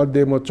 घण्टा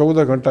मध्ये म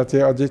 14 घण्टा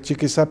चाहिँ अझै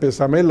चिकित्सा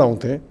पेसामै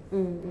लाउँथेँ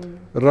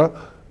र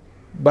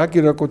बाँकी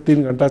रहेको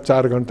 3 घण्टा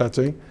 4 घण्टा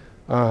चाहिँ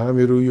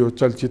हामीहरू यो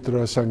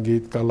चलचित्र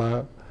सङ्गीत कला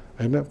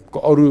होइन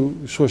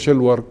अरू सोसियल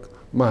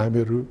वर्कमा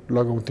हामीहरू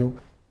लगाउँथ्यौँ।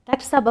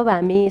 डाक्टर साहब, अब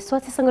हामी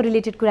स्वास्थ्यसँग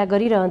रिलेटेड कुरा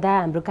गरिरहँदा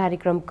हाम्रो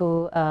कार्यक्रमको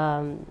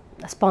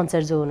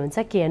स्पोन्सर जो हुनुहुन्छ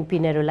केएनपी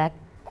नेरोल्याक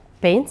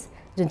पेन्स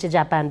जुन चाहिँ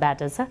जापानबाट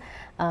छ,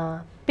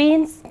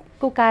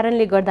 पेन्सको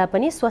कारणले गर्दा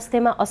पनि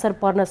स्वास्थ्यमा असर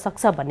पर्न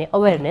सक्छ भन्ने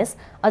अवेरनेस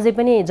अझै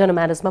पनि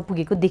जनमानसमा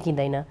पुगेको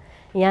देखिँदैन।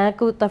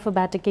 यहाँको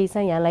तर्फबाट केही छ,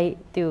 यहाँलाई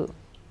त्यो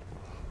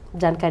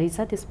जानकारी छ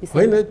त्यस विषयमा?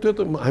 होइन, त्यो त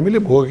हामीले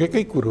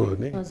भोगेकै कुरो हो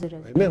नि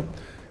होइन।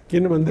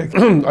 किनभनेदेखि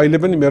अहिले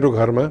पनि मेरो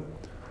घरमा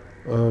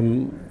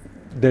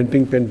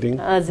डेन्टिङ पेन्टिङ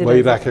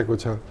भइराखेको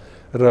छ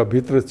र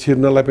भित्र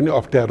छिर्नलाई पनि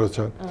अप्ठ्यारो छ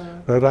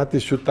र राति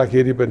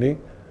सुत्दाखेरि पनि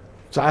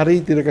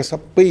चारैतिरका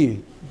सबै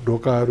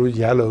ढोकाहरू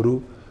झ्यालहरू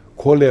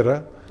खोलेर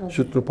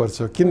सुत्नुपर्छ।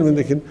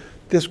 किनभनेदेखि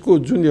त्यसको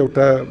जुन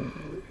एउटा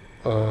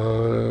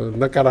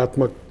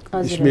नकारात्मक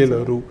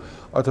स्मेलहरू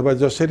अथवा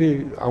जसरी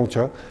आउँछ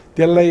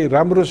त्यसलाई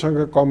राम्रोसँग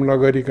कम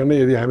नगरिकन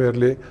यदि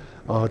हामीहरूले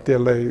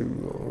त्यसलाई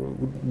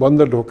बन्द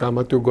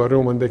ढोकामा त्यो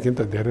गऱ्यौँ भनेदेखि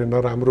त धेरै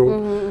नराम्रो हो।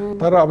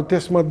 तर अब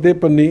त्यसमध्ये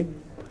पनि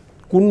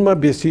कुनमा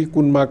बेसी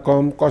कुनमा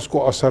कम, कसको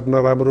असर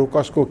नराम्रो,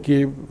 कसको के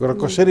र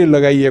कसरी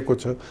लगाइएको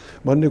छ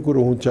भन्ने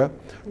कुरो हुन्छ।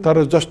 तर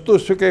जस्तो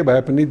सुकै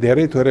भए पनि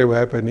धेरै थोरै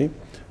भए पनि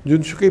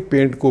जुनसुकै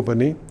पेन्टको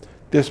पनि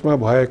त्यसमा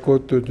भएको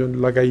त्यो जुन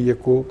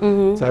लगाइएको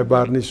चाहे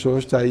वार्निस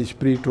होस् चाहे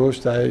स्प्रिट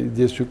होस् चाहे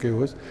जेसुकै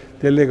होस्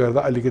त्यसले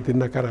गर्दा अलिकति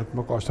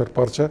नकारात्मक असर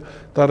पर्छ।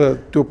 तर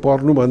त्यो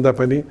पर्नुभन्दा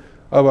पनि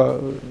अब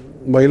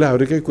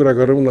महिलाहरूकै कुरा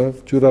गरौँ न,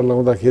 चुरा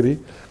लाउँदाखेरि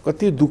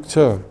कति दुख्छ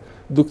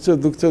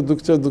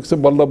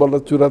बल्ल बल्ल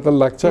चुरा त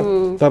लाग्छ,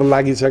 तर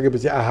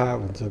लागिसकेपछि आहा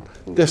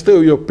भन्छन्। त्यस्तै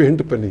हो यो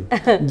पेन्ट पनि,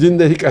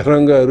 जिन्दगीका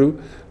रङहरू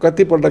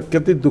कतिपल्ट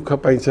कति दुःख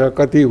पाइन्छ,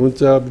 कति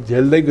हुन्छ,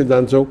 झेल्दै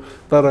जान्छौँ,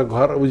 तर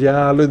घर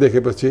उज्यालो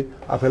देखेपछि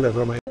आफैलाई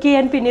रमाइलो।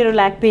 केएनपी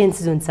नेरोल्याक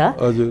पेन्स जुन छ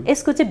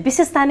यसको चाहिँ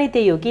विशेषता नै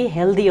त्यही हो कि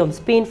healthy homes,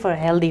 pain for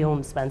healthy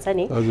homes भन्छ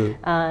नि।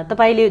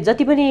 तपाईँले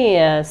जति पनि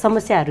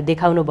समस्याहरू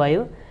देखाउनु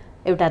भयो,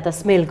 एउटा त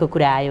स्मेलको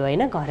कुरा आयो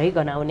होइन, घरै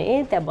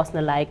गनाउने, त्यहाँ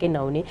बस्न लायकै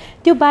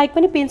नहुने, त्यो बाहेक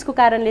पनि पेन्सको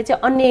कारणले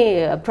चाहिँ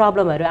अन्य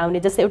प्रब्लमहरू आउने,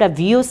 जस्तै एउटा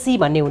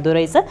VOC भन्ने हुँदो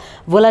रहेछ,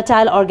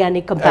 भोलाटाइल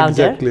अर्ग्यानिक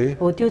कम्पाउन्डर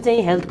हो, त्यो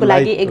चाहिँ हेल्थको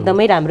लागि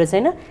एकदमै राम्रो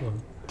छैन।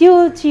 त्यो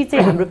चिज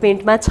चाहिँ हाम्रो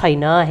पेन्टमा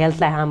छैन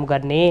हेल्थलाई हार्म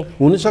गर्ने।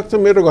 हुनसक्छ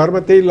मेरो घरमा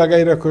त्यही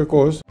लगाइराखेको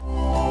होस्।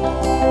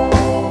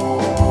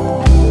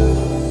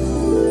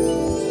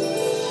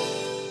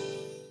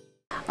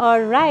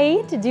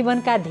 अलराइट,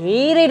 जीवनका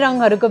धेरै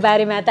रङहरूको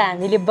बारेमा त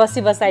हामीले बसी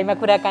बसाइमा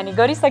कुराकानी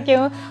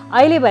गरिसक्यौँ।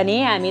 अहिले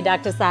भने हामी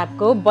डाक्टर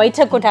साहबको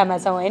बैठक कोठामा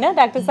छौँ होइन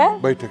डाक्टर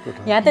साहब? बैठक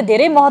कोठा। यहाँ त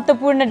धेरै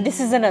महत्त्वपूर्ण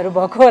डिसिजनहरू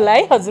भएको होला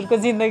है हजुरको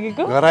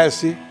जिन्दगीको?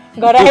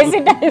 घरायसी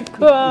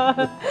टाइपको।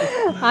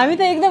 हामी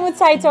त एकदम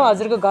उत्साहित छौँ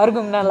हजुरको घर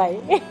घुम्नलाई।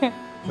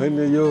 होइन,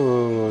 यो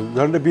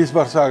झन्डै 20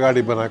 वर्ष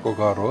अगाडि बनाएको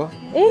घर हो।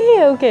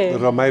 ए ओके।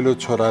 रमाइलो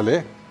छोराले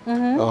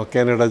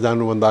क्यानाडा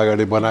जानुभन्दा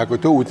अगाडि बनाएको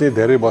थियो, ऊ चाहिँ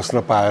धेरै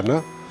बस्न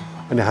पाएन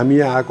अनि हामी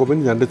यहाँ आएको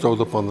पनि झन्डै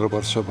 14-15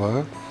 वर्ष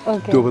भयो।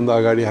 त्योभन्दा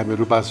अगाडि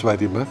हामीहरू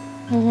बाँसबारीमा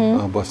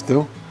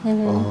बस्थ्यौँ।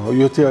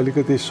 यो चाहिँ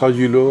अलिकति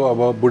सजिलो,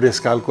 अब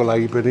बुढेसकालको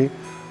लागि पनि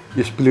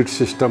स्प्लिट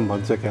सिस्टम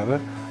भन्छ क्या,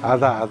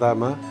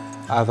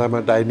 आधामा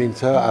डाइनिङ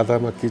छ,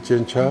 आधामा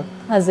किचन छ।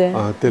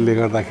 त्यसले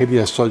गर्दाखेरि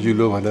यहाँ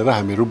सजिलो भनेर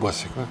हामीहरू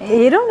बसेको।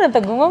 हेरौँ न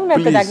त, घुमाउँ न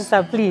त डाक्टर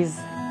साहब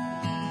प्लिज।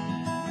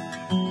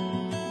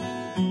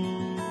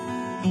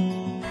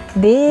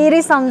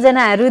 धेरै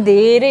सम्झनाहरू,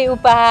 धेरै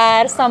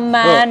उपहार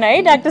सम्मान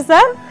है डाक्टर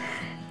साहब?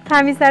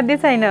 हामी साध्य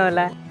छैन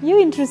होला। यो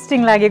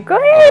इन्ट्रेस्टिङ लागेको,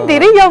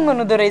 धेरै यङ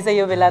हुनुहुँदो रहेछ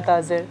यो बेला त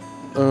हजुर।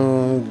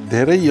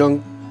 धेरै यङ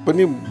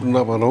पनि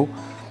नभनौँ,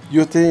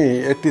 यो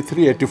चाहिँ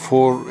 83,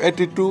 84,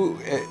 82,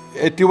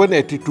 81,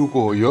 82 को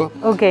हो यो।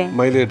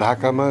 मैले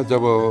ढाकामा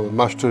जब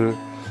मास्टर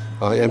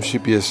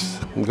MCPS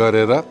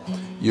गरेर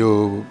यो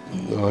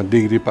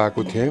डिग्री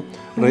पाएको थिएँ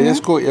र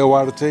यसको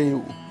एवार्ड चाहिँ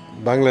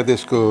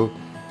बङ्गलादेशको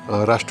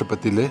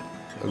राष्ट्रपतिले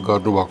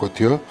गर्नुभएको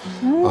थियो।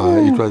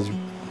 इट वाज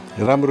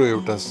राम्रो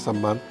एउटा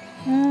सम्मान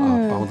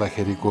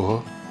पाउँदाखेरिको हो।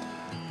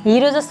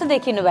 हिरो जस्तो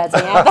देखिनु भएको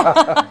छ यहाँ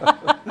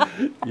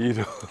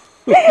हिरो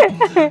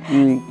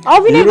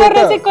अभिनय गर्न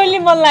चाहिँ कहिले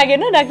मन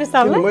लागेन डाक्टर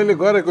साहबलाई? मैले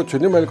गरेको छु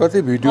नि, मैले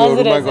कति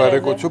भिडियोहरुमा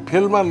गरेको छु।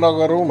 फिल्ममा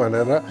नगरौँ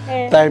भनेर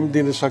टाइम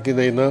दिन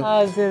सकिँदैन,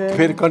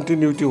 फेरि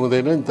कन्टिन्युटी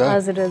हुँदैन नि त।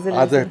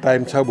 आज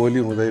टाइम छ भोलि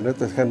हुँदैन,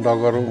 त्यसकारण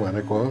नगरौँ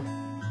भनेको हो।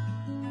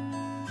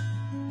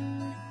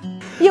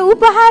 यो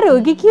उपहार हो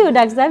कि के हो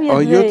डाक्टर साहब?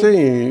 यो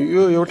चाहिँ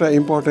यो एउटा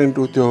इम्पोर्टेन्ट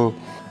हो। त्यो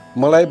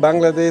मलाई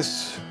बङ्गलादेश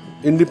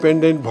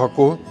इन्डिपेन्डेन्ट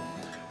भएको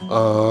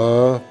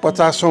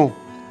 50औं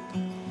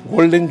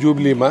गोल्डन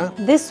जुबलीमा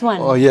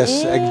यस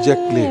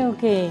एक्ज्याक्टली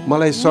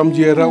मलाई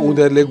सम्झिएर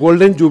उनीहरूले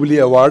गोल्डन जुबली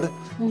अवार्ड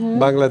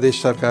बङ्गलादेश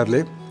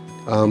सरकारले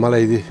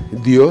मलाई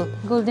दियो।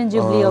 गोल्डन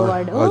जुबली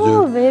अवार्ड,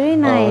 हजुर, भेरी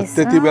नाइस।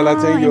 त्यति बेला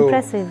चाहिँ यो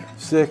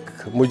शेख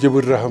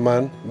मुजिबुर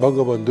रहमान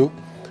बङ्गबन्धु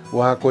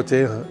उहाँको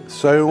चाहिँ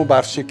 100औं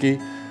वार्षिकी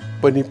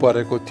पनि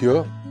परेको थियो।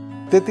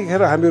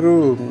 त्यतिखेर हामीहरू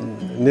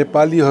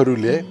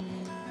नेपालीहरूले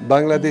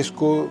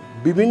बङ्गलादेशको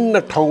विभिन्न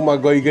ठाउँमा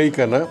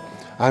गइकन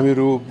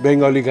हामीहरू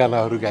बङ्गाली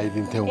गानाहरू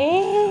गाइदिन्थ्यौँ।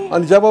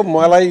 अनि जब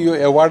मलाई यो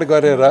एवार्ड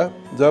गरेर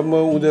जब म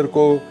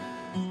उनीहरूको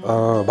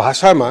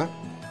भाषामा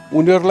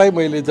उनीहरूलाई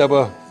मैले जब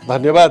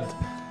धन्यवाद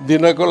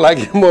दिनको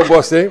लागि म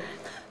बसेँ,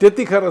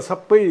 त्यतिखेर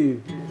सबै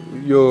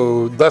यो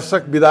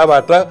दर्शक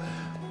विधाबाट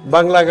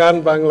बाङ्ला गान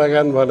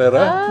भनेर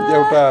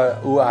एउटा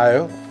ऊ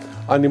आयो।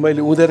 अनि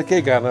मैले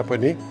उनीहरूकै गाना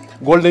पनि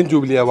गोल्डन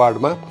जुबली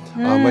अवार्डमा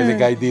मैले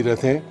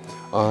गाइदिइरहेथेँ।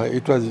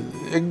 इट वाज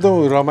एकदम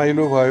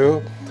रमाइलो भयो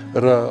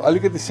र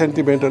अलिकति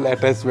सेन्टिमेन्टल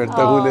एट्याचमेन्ट त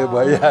हुने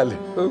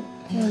भइहाल्यो।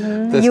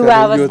 युवा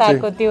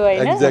अवस्थाको त्यो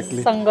हैन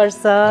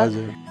संघर्ष।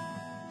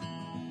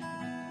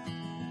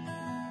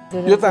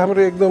 यो त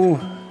हाम्रो एकदम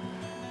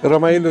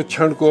रमाइलो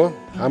क्षणको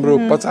हाम्रो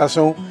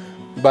 50औं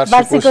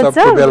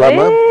वार्षिकोत्सवको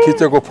बेलामा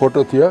खिचेको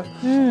फोटो थियो।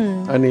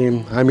 अनि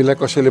हामीलाई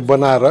कसैले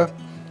बनाएर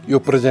यो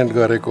प्रेजेन्ट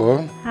गरेको हो।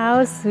 How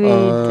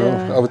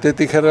sweet. अब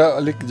त्यतिखेर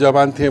अलिक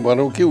जवान थिएँ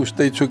भनौँ कि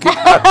उस्तै छु कि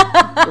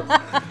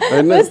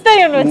हैन। यो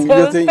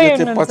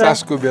चाहिँ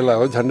 50 को बेला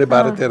हो, झन्डै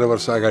 12-13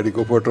 वर्ष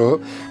अगाडिको फोटो हो।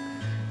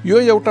 यो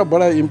एउटा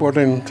बडा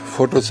इम्पोर्टेन्ट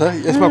फोटो छ।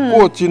 यसमा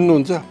को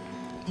चिन्नुहुन्छ?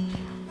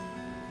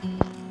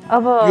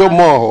 अब यो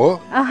म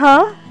हो,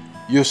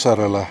 यो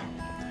सरला।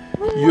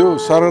 यो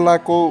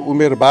सरलाको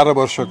उमेर 12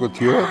 वर्षको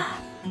थियो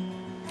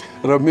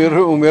र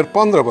मेरो उमेर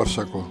 15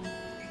 वर्षको।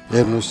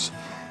 हेर्नुस्,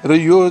 र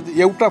यो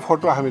एउटा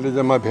फोटो हामीले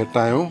जम्मा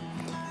भेट्टायौँ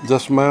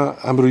जसमा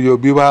हाम्रो यो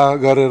विवाह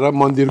गरेर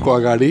मन्दिरको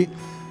अगाडि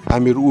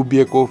हामीहरू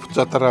उभिएको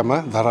चतरामा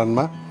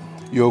धरानमा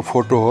यो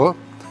फोटो हो।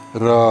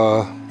 र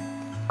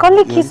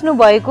कसले खिच्नु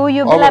भएको?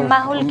 यो बेला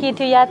माहौल के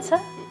थियो याद छ?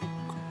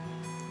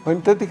 अनि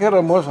त्यतिखेर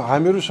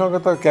हामीहरूसँग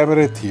त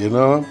क्यामेरा थिएन,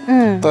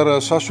 तर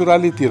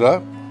ससुरालीतिर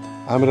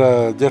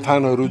हाम्रा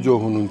जेठानहरू जो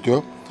हुनुहुन्थ्यो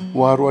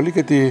उहाँहरू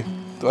अलिकति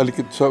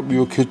सब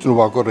यो खिच्नु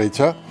भएको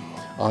रहेछ।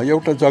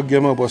 एउटा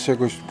जग्गामा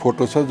बसेको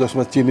फोटो छ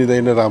जसमा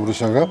चिनिँदैन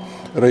राम्रोसँग,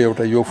 र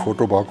एउटा यो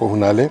फोटो भएको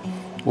हुनाले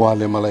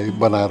उहाँले मलाई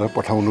बनाएर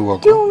पठाउनु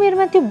भएको। त्यो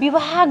उमेरमा त्यो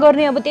विवाह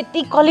गर्ने अब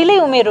त्यति कलिलै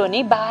उमेर हो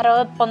नि,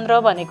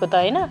 12-15 भनेको त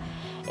हैन।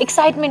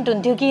 एक्साइटमेन्ट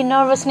हुन्थ्यो कि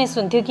नर्भसनेस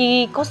हुन्थ्यो कि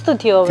कस्तो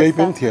थियो? केही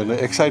पनि थिएन,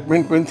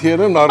 एक्साइटमेन्ट पनि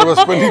थिएन, नर्भस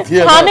पनि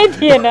थिएन, थाहा नै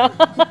थिएन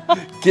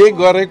के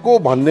गरेको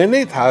भन्ने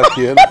नै थाहा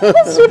थिएन।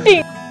 सुटिङ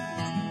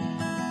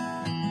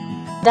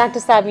डाक्टर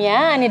साहब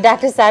यहाँ अनि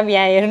डाक्टर साहब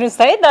यहाँ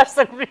हेर्नुस् है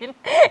दर्शकवृन्द।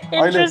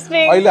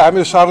 इन्ट्रेस्टिङ। अहिले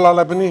हामी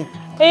सरलालाई पनि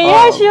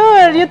या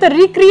स्योर यो त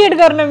रिक्रिएट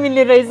गर्न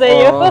मिल्ने रहेछ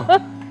यो।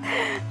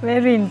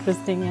 Very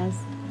interesting. यस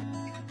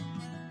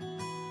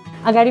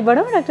अगाडि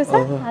बढौँ डाक्टर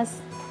साहब।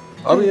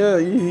 अब यहाँ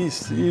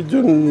यी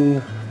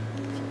जुन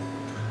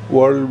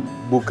वर्ल्ड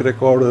बुक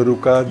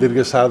रेकर्डहरूका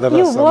दीर्घ साधना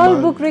यो वर्ल्ड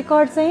बुक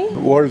रेकर्ड चाहिँ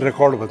वर्ल्ड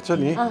रेकर्ड भन्छ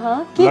नि,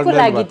 के को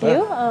लागि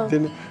थियो?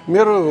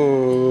 मेरो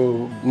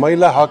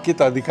महिला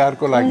हकित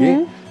अधिकारको लागि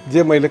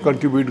जे मैले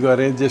कन्ट्रिब्युट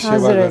गरेँ, जे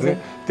सेवा गरेँ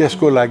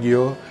त्यसको लागि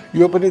हो।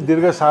 यो पनि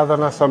दीर्घ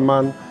साधना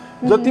सम्मान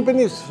जति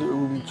पनि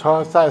छ,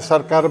 चाहे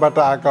सरकारबाट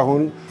आएका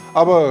हुन्।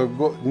 अब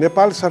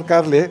नेपाल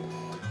सरकारले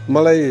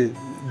मलाई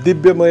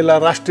दिव्य महिला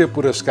राष्ट्रिय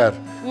पुरस्कार,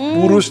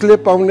 पुरुषले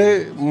पाउने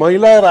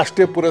महिला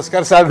राष्ट्रिय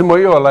पुरस्कार सायद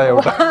मै होला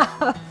एउटा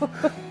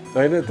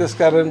हैन।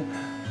 त्यसकारण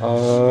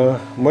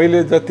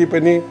मैले जति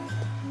पनि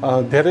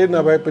धेरै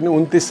नभए पनि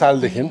 29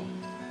 सालदेखि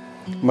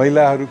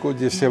महिलाहरूको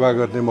जे सेवा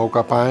गर्ने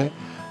मौका पाएँ।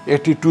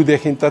 82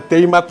 देखि त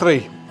त्यही मात्रै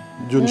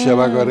जुन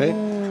सेवा गरेँ,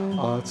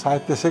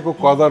 सायद त्यसैको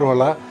कदर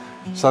होला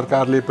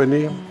सरकारले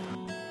पनि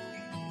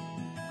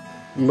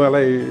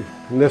मलाई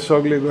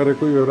नेसोगले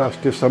गरेको यो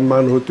राष्ट्रिय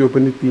सम्मान हो त्यो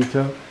पनि दिन्छ।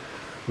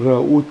 र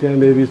ऊ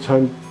त्यहाँनेरि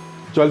छन्,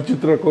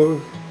 चलचित्रको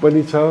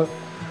पनि छ।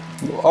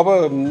 अब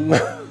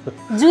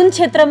जुन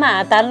क्षेत्रमा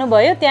हात हाल्नु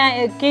भयो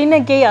त्यहाँ केही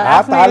न केही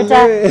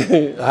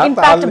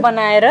इम्प्याक्ट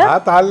बनाएर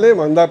हात हाल्ने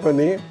भन्दा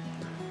पनि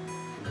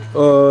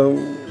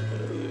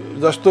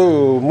जस्तो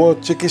म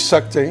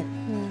चिकित्सक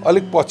चाहिँ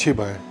अलिक पछि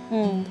भएँ,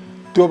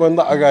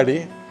 त्योभन्दा अगाडि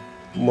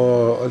म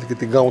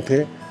अलिकति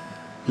गाउँथेँ,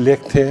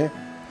 लेख्थेँ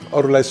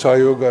अरूलाई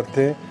सहयोग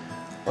गर्थेँ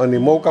अनि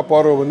मौका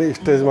पर्यो भने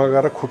स्टेजमा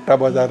गएर खुट्टा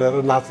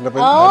बजाएर नाच्न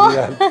पनि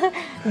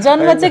थालिहाल्थेँ।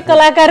 जन्म चाहिँ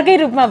कलाकारकै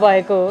रूपमा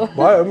भएको हो।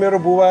 भयो। मेरो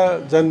बुबा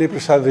जन्नी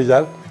प्रसाद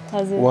रिजाल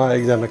उहाँ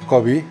एकजना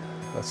कवि,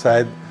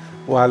 सायद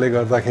उहाँले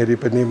गर्दाखेरि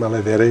पनि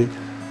मलाई धेरै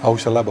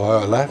हौसला भयो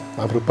होला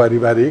हाम्रो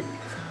पारिवारिक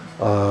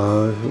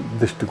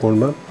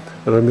दृष्टिकोणमा।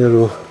 र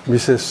मेरो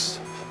विशेष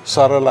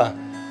सरला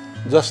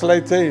जसलाई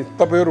चाहिँ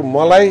तपाईँहरू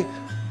मलाई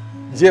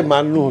जे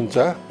मान्नुहुन्छ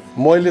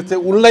मैले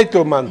चाहिँ उनलाई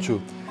त्यो मान्छु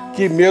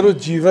कि मेरो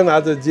जीवन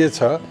आज जे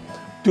छ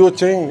त्यो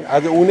चाहिँ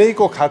आज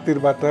उनैको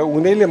खातिरबाट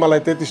उनैले मलाई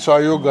त्यति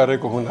सहयोग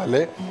गरेको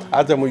हुनाले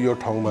आज म यो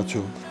ठाउँमा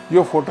छु।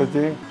 यो फोटो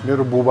चाहिँ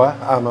मेरो बुबा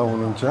आमा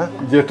हुनुहुन्छ,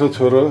 जेठो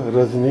छोरो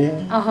रजनी,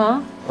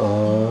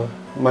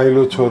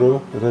 माइलो छोरो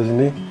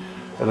रजनी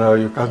र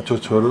यो कान्छो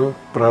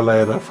छोरो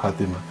प्रलय र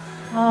फातिमा।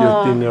 यो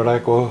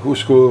तीनवटाको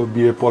उसको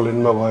बिहे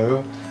पोल्यान्डमा भयो,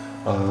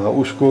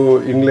 उसको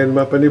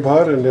इङ्ल्यान्डमा पनि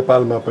भयो र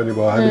नेपालमा पनि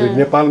भयो। हामीले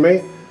नेपालमै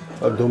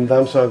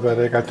धुमधामसँग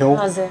गरेका थियौँ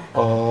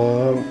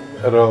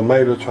र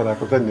माइलो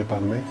छोराको चाहिँ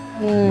नेपालमै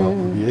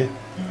बिहे।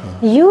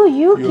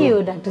 यो के हो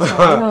डाक्टर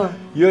साहब?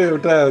 यो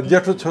एउटा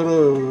जेठो छोरो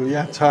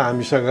यहाँ छ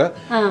हामीसँग।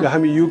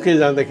 हामी युके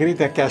जाँदाखेरि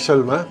त्यहाँ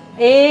क्यासलमा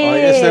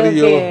यसरी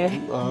यो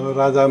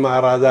राजा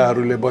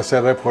महाराजाहरूले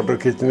बसेर फोटो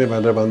खिच्ने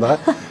भनेर भन्दा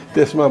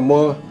त्यसमा म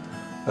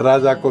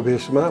राजाको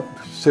भेषमा,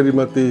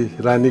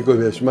 श्रीमती रानीको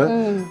भेषमा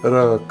र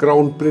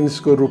क्राउन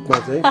प्रिन्सको रूपमा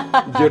चाहिँ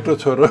जेठो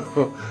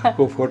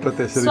छोरोको फोटो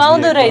त्यसरी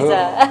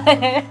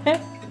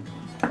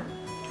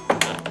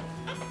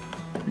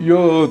यो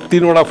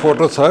 3वटा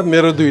फोटो छ।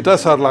 मेरो 2टा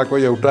सर्लाको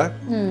एउटा।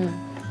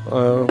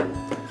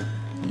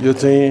 यो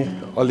चाहिँ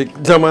अलिक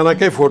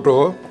जमानाकै फोटो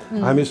हो।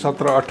 हामी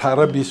 17,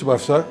 18, 20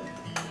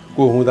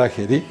 वर्षको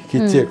हुँदाखेरि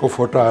खिचिएको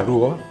फोटोहरू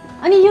हो।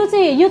 अनि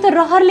यो त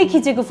रहरले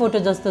खिचेको फोटो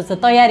जस्तो छ,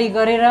 तयारी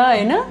गरेर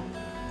हैन?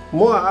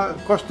 म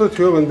कस्तो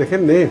थियो भनेदेखि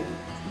नि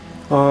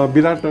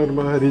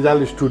विराटनगरमा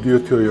रिजाल स्टुडियो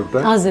थियो एउटा।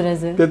 हजुर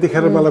हजुर।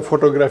 त्यतिखेर मलाई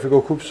फोटोग्राफीको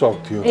खुब शौक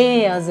थियो।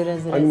 ए हजुर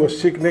हजुर। अनि म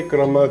सिक्ने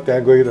क्रममा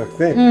त्यहाँ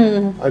गइराख्थेँ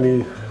अनि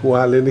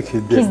उहाँले नै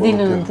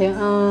खिच्दिनुहुन्थ्यो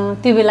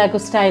त्यो बेलाको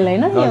स्टाइल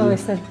हैन? यो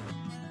यसरी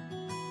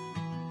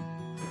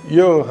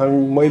यो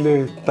मैले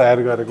तयार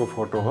गरेको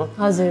फोटो हो।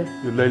 हजुर।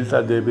 यो ललिता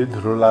देवी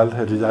ध्रुवलाल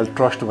रिजाल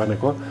ट्रस्ट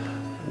भनेको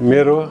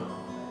मेरो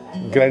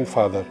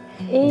ग्रान्डफादर,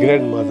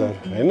 ग्रान्डमदर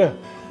हैन,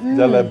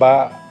 जसलाई बा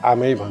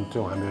आमै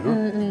भन्छौँ हामीहरू,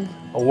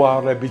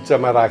 उहाँहरूलाई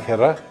बिचमा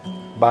राखेर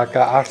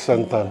बाका 8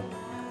 सन्तान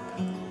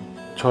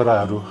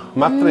छोराहरू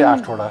मात्रै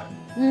 8वटा।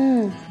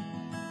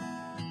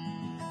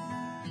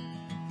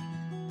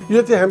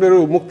 यो चाहिँ हामीहरू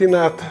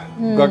मुक्तिनाथ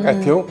गएका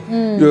थियौँ।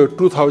 यो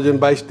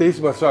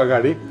 2022-23 वर्ष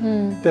अगाडि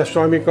त्यहाँ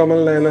स्वामी कमल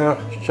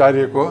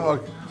नयनाचार्यको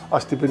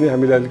अस्ति पनि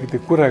हामीले अलिकति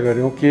कुरा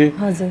गऱ्यौँ कि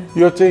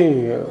यो चाहिँ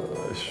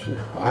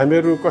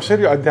हामीहरू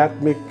कसरी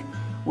आध्यात्मिक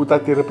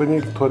उतातिर पनि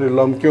थोरै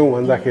लम्क्यौँ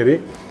भन्दाखेरि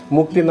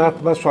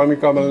मुक्तिनाथमा स्वामी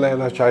कमल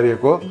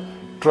नयनाचार्यको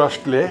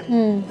ट्रस्टले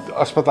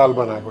अस्पताल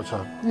बनाएको छ।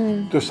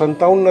 त्यो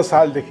 57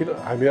 सालदेखि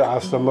हामी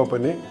आश्रममा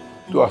पनि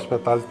त्यो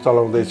अस्पताल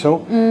चलाउँदैछौँ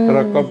र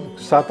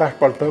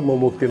 7-8 पल्ट म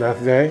मुक्तिनाथ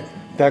जाएँ।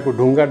 त्यहाँको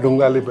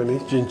ढुङ्गाले पनि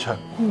चिन्छ।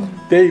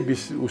 त्यही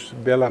उस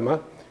बेलामा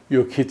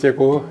यो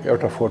खिचेको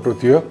एउटा फोटो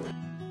थियो।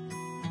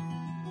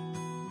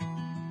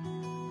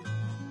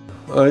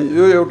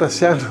 यो एउटा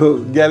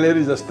सानो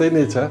ग्यालेरी जस्तै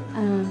नै छ।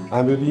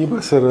 हामीहरू यहीँ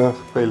बसेर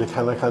कहिले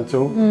खाना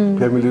खान्छौँ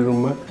फ्यामिली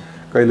रुममा,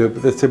 कहिले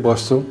त्यसै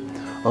बस्छौँ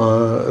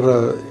र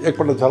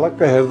एकपल्ट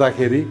झलक्क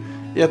हेर्दाखेरि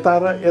यता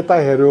र यता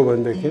हेऱ्यो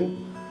भनेदेखि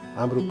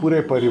हाम्रो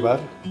पुरै परिवार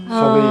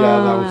सबै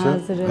याद आउँछ।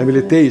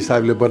 हामीले त्यही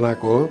हिसाबले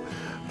बनाएको हो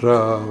र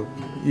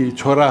यी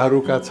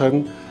छोराहरूका छन्,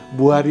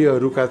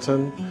 बुहारीहरूका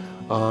छन्।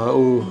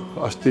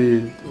 अस्ति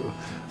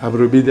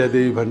हाम्रो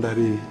विद्यादेवी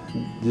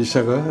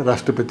भण्डारीजीसँग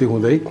राष्ट्रपति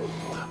हुँदै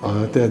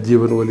त्यहाँ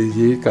जीवन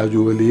ओलीजी, काजु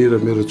ओली र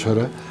मेरो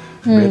छोरा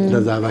भेट्न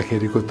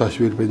जाँदाखेरिको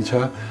तस्बिर पनि छ।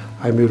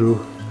 हामीहरू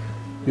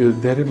यो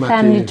धेरै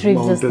माथि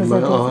माउन्टेनमा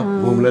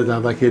घुम्न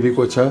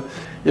जाँदाखेरिको छ।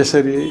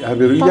 यसरी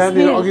हामीहरू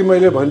यहाँनिर अघि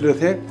मैले भनिरहेको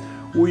थिएँ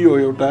उयो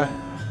एउटा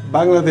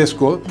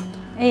बङ्गलादेशको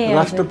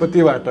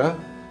राष्ट्रपतिबाट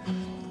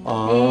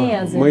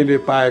मैले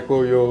पाएको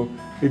यो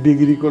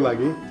डिग्रीको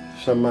लागि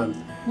सम्मान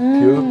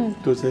थियो।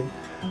 त्यो चाहिँ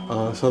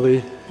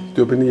सधैँ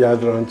त्यो पनि याद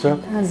रहन्छ।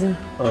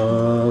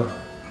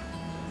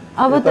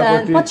 अब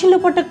पछिल्लो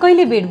पटक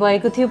कहिले भेट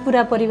भएको थियो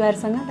पुरा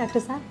परिवारसँग डाक्टर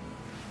साहब?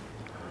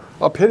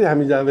 अब फेरि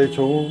हामी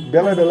जाँदैछौँ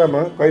बेला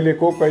बेलामा,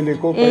 कहिलेको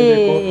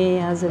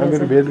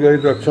हामीहरू भेट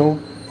गरिरहेछौँ।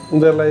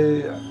 उनीहरूलाई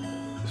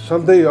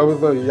सधैँ अब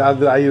त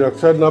याद आइरहेको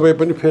छ, नभए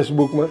पनि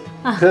फेसबुकमा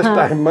फेस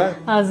टाइममा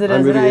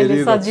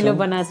सजिलो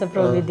बनाएको छ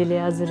प्रविधिले।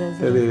 हजुर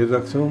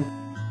हेरिरहेछौँ।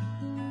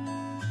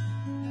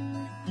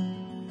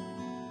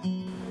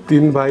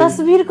 3 भाइ।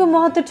 तस्बिरको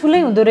महत्त्व ठुलै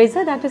हुँदो रहेछ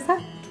डाक्टर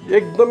साहब?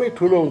 एकदमै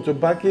ठुलो हुन्छ।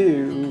 बाँकी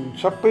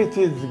सबै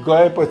चिज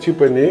गएपछि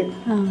पनि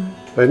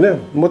होइन,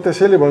 म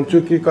त्यसैले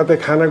भन्छु कि कतै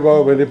खाना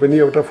गयो भने पनि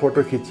एउटा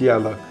फोटो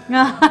खिचिहाल,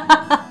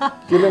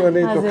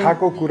 किनभने त्यो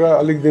खाएको कुरा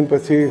अलिक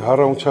दिनपछि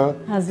हराउँछ,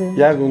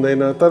 याद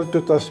हुँदैन। तर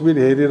त्यो तस्बिर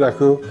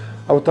हेरिराख्यो,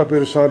 अब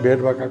तपाईँहरूसँग भेट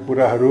भएका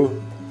कुराहरू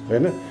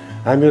होइन,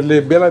 हामीहरूले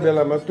बेला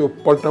बेलामा त्यो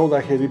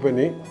पल्टाउँदाखेरि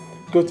पनि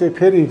त्यो चाहिँ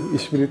फेरि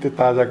स्मृति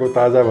ताजाको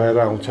ताजा भएर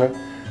आउँछ।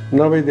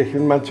 नभएदेखि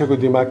मान्छेको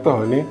दिमाग त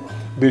हो नि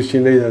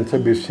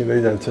बिर्सिँदै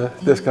जान्छ।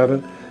 त्यसकारण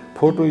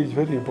फोटो इज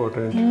भेरी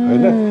इम्पोर्टेन्ट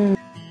होइन।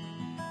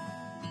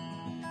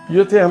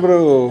 यो चाहिँ हाम्रो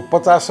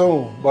 50औं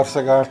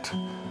वर्षगाँठ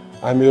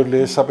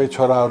हामीहरूले सबै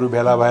छोराहरू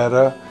भेला भएर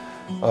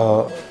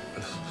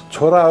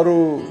छोराहरू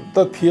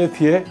त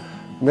थिए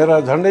मेरा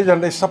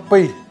झन्डै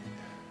सबै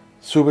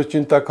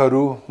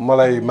शुभचिन्तकहरू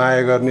मलाई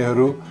माया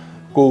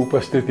गर्नेहरूको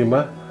उपस्थितिमा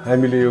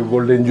हामीले यो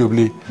गोल्डन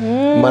जुब्ली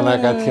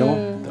मनाएका थियौँ।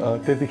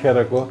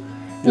 त्यतिखेरको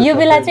यो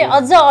बेला चाहिँ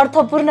अझ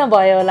अर्थपूर्ण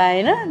भयो होला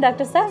हैन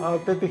डाक्टर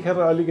साहब? त्यतिखेर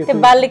अलिकति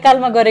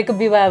बाल्यकालमा गरेको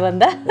विवाह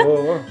भन्दा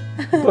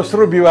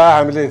दोस्रो विवाह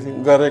हामीले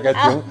गरेका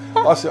थियौँ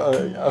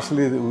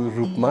असली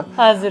रूपमा।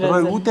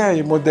 र उ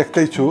त्यहाँ म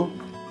देख्दै छु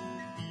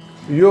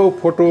यो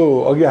फोटो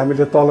अघि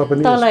हामीले तल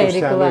पनि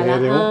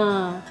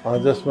हेऱ्यौँ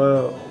जसमा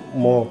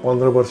म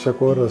 15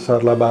 वर्षको र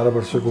सरला 12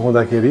 वर्षको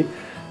हुँदाखेरि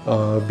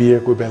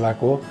बिहेको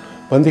बेलाको।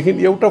 भनेदेखि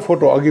एउटा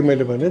फोटो अघि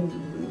मैले भने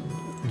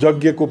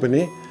यज्ञको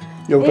पनि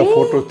एउटा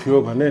फोटो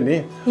थियो भने नि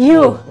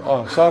यो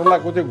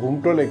सरलाको चाहिँ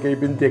घुम्टोले केही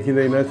पनि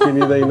देखिँदैन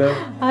चिनिँदैन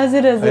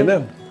होइन।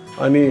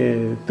 अनि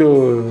त्यो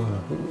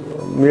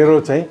मेरो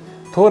चाहिँ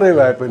थोरै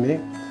भए पनि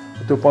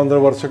त्यो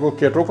 15 वर्षको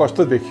केटो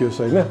कस्तो देखियोस्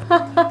होइन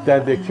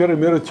त्यहाँ देखियो। र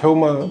मेरो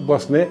छेउमा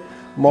बस्ने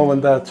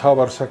मभन्दा 6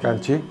 वर्ष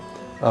कान्छी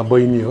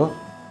बहिनी हो।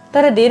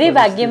 तर धेरै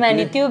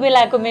भाग्यमानी त्यो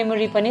बेलाको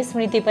मेमोरी पनि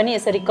स्मृति पनि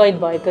यसरी कैद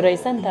भएको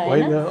रहेछ नि त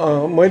हैन?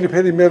 मैले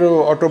फेरि मेरो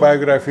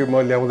अटोबायोग्राफी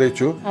म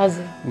ल्याउँदैछु।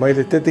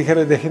 मैले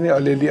त्यतिखेरदेखि नै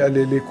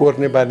अलिअलि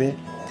कोर्ने बानी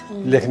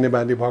लेख्ने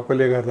बानी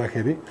भएकोले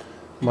गर्दाखेरि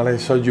मलाई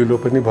सजिलो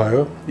पनि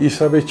भयो। यी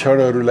सबै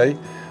क्षणहरूलाई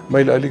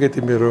मैले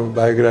अलिकति मेरो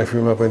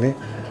बायोग्राफीमा पनि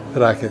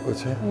राखेको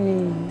छु।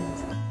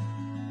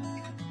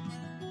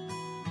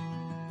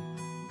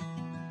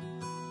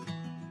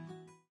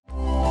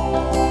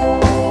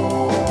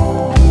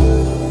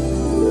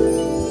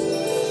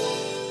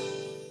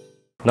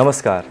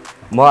 नमस्कार,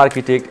 म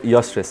आर्किटेक्ट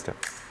यश श्रेष्ठ।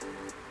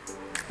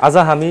 आज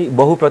हामी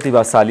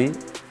बहुप्रतिभाशाली,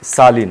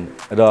 शालीन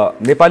र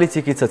नेपाली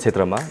चिकित्सा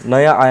क्षेत्रमा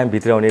नयाँ आयाम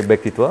भित्राउने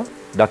व्यक्तित्व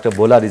डाक्टर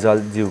भोला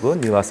रिजालज्यूको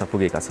निवासमा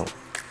पुगेका छौँ।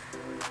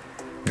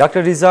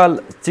 डाक्टर रिजाल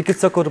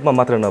चिकित्सकको रूपमा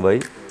मात्र नभई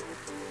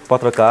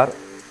पत्रकार,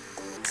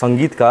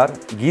 सङ्गीतकार,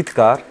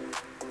 गीतकार,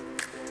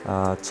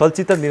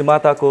 चलचित्र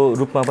निर्माताको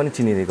रूपमा पनि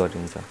चिनिने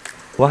गरिन्छ।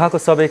 उहाँको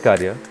सबै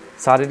कार्य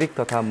शारीरिक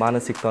तथा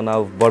मानसिक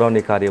तनाव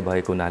बढाउने कार्य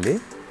भएको हुनाले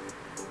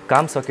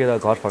काम सकेर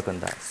घर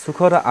फर्कँदा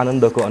सुख र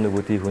आनन्दको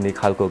अनुभूति हुने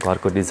खालको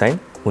घरको डिजाइन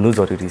हुनु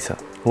जरुरी छ।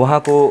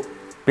 उहाँको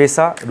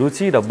पेसा,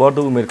 रुचि र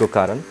बढ्दो उमेरको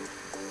कारण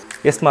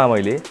यसमा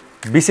मैले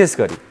विशेष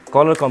गरी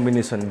कलर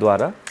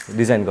कम्बिनेसनद्वारा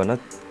डिजाइन गर्न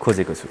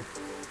खोजेको छु।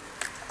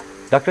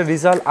 डाक्टर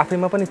रिजाल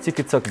आफैमा पनि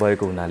चिकित्सक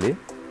भएको हुनाले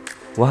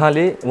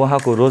उहाँले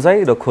उहाँको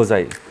रोजाइ र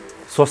खोजाइ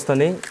स्वस्थ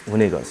नै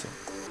हुने गर्छ।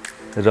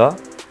 र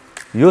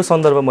यो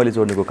सन्दर्भ मैले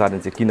जोड्नुको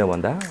कारण चाहिँ किन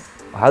भन्दा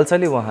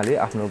हालसालै उहाँले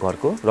आफ्नो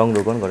घरको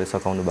रङरोगन गरेर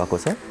सकाउनु भएको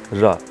छ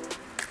र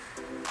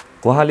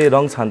उहाँले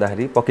रङ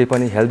छान्दाखेरि पक्कै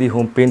पनि हेल्दी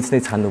होम पेन्ट्स नै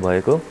छान्नु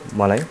भएको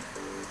मलाई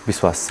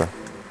विश्वास छ।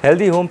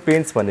 हेल्दी होम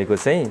पेन्ट्स भनेको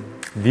चाहिँ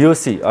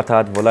VOC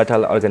अर्थात्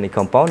भोलाटाइल अर्ग्यानिक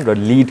कम्पाउन्ड र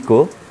लिडको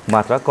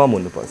मात्रा कम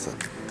हुनुपर्छ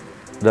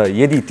र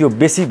यदि त्यो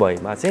बेसी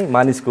भएमा चाहिँ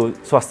मानिसको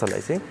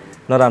स्वास्थ्यलाई चाहिँ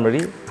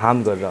नराम्ररी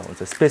हार्म गरेर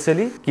हुन्छ,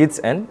 स्पेसली किड्स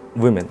एन्ड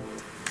वुमेन।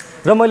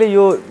 र मैले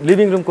यो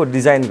लिभिङ रुमको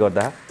डिजाइन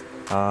गर्दा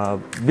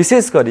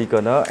विशेष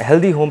गरिकन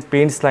हेल्दी होम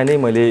पेन्ट्सलाई नै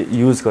मैले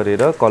युज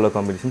गरेर कलर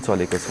कम्बिनेसन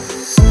चलेको छु।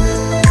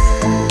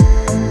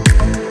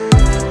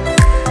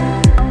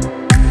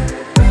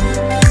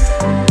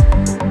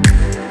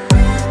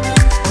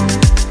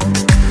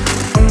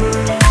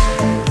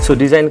 सो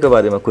डिजाइनको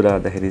बारेमा कुरा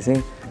गर्दाखेरि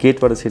चाहिँ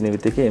गेटबाट छिर्ने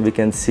बित्तिकै वी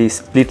क्यान सी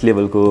स्प्लिट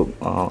लेभलको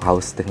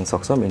हाउस देख्न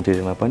सक्छौँ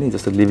इन्टेरियरमा पनि।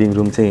 जस्तो लिभिङ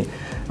रुम चाहिँ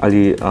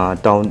अलि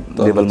टाउन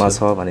लेभलमा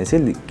छ भने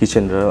चाहिँ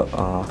किचन र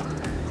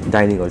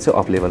डाइनिङ हल चाहिँ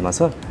अप लेभलमा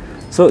छ।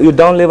 सो यो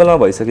डाउन लेभलमा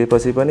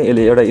भइसकेपछि पनि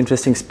यसले एउटा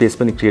इन्ट्रेस्टिङ स्पेस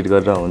पनि क्रिएट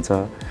गरेर हुन्छ।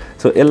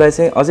 सो यसलाई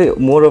चाहिँ अझै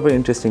मोर अफ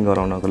इन्ट्रेस्टिङ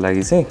गराउनको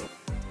लागि चाहिँ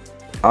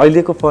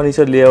अहिलेको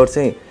फर्निचर लेआउट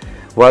चाहिँ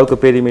वालको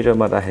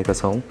पेरिमिटरमा राखेका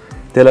छौँ।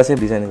 त्यसलाई चाहिँ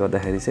डिजाइन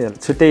गर्दाखेरि चाहिँ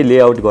छुट्टै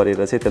लेआउट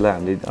गरेर चाहिँ त्यसलाई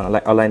हामीले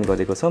अलाइन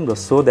गरेको छौँ र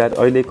सो द्याट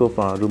अहिलेको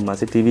रुममा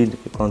चाहिँ टिभी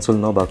कन्सोल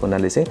नभएको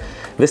हुनाले चाहिँ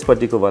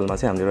वेस्टपट्टिको वालमा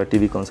चाहिँ हामीले एउटा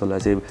टिभी कन्सोललाई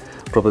चाहिँ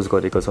प्रपोज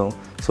गरेको छौँ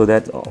सो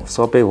द्याट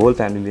सबै होल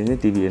फ्यामिलीले नै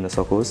टिभी हेर्न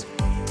सकोस्।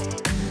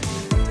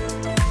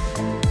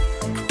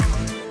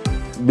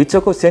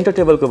 बिचको सेन्टर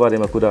टेबलको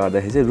बारेमा कुरा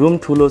गर्दाखेरि चाहिँ रुम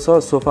ठुलो छ,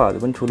 सोफाहरू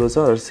पनि ठुलो छ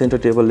र सेन्टर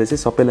टेबलले चाहिँ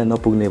सबैलाई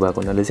नपुग्ने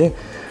भएको हुनाले चाहिँ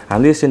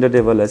हामीले सेन्टर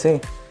टेबललाई चाहिँ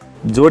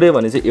जोड्यो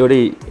भने चाहिँ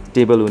एउटै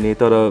टेबल हुने,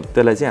 तर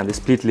त्यसलाई चाहिँ हामीले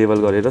स्प्लिट लेभल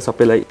गरेर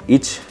सबैलाई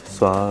इच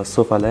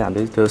सोफालाई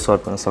हामीले त्यो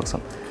सर्भ गर्न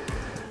सक्छौँ।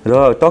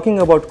 र टकिङ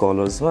अबाउट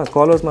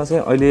कलर्समा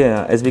चाहिँ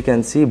अहिले as we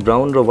can C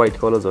brown र वाइट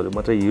कलर्सहरू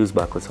मात्रै युज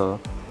भएको छ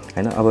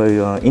हैन। अब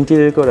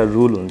इन्टेरियरको एउटा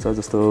रुल हुन्छ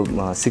जस्तो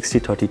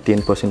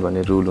 60-30-10%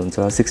 भन्ने रुल हुन्छ।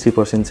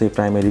 60% चाहिँ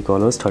प्राइमेरी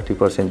कलर्स,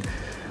 30%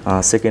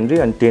 सेकेन्डरी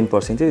अनि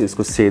 10% चाहिँ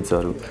यसको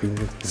सेड्सहरू।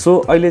 सो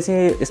अहिले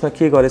चाहिँ यसमा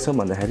के गरेछौँ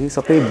भन्दाखेरि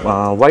सबै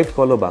वाइट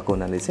कलर भएको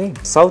हुनाले चाहिँ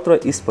साउथ र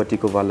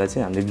इस्टपट्टिको वाललाई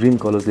चाहिँ हामीले ग्रिन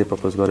कलर्सले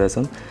प्रपोज गरेका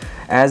छौँ।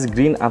 एज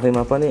ग्रिन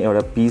आफैमा पनि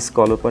एउटा पिस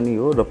कलर पनि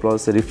हो र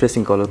प्लस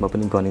रिफ्रेसिङ कलरमा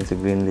पनि गनिन्छ।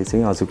 ग्रिनले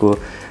चाहिँ हजुरको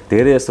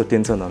धेरै जस्तो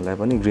टेन्सनहरूलाई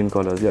पनि ग्रिन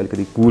कलरले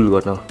अलिकति कुल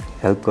गर्न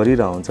हेल्प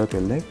गरिरहेको हुन्छ।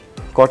 त्यसले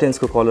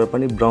कर्टेन्सको कलर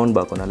पनि ब्राउन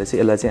भएको हुनाले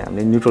चाहिँ यसलाई चाहिँ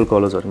हामीले न्युट्रल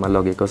कलर्सहरूमा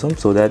लगेका छौँ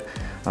सो द्याट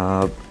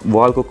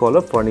वालको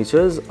कलर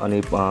फर्निचर्स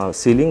अनि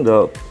सिलिङ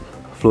र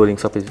फ्लोरिङ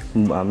सबै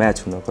म्याच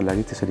हुनको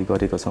लागि त्यसरी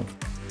गरेका छौँ।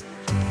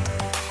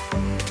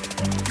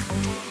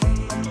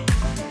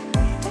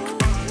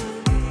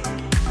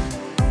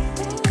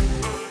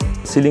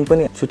 सिलिङ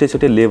पनि छुट्टै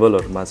छुट्टै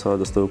लेभलहरूमा छ,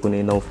 जस्तो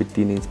कुनै 9 फिट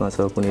 3 इन्चमा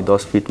छ, कुनै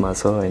 10 फिटमा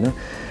छ होइन।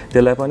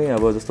 त्यसलाई पनि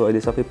अब जस्तो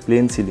अहिले सबै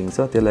प्लेन सिलिङ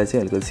छ, त्यसलाई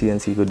चाहिँ अलिकति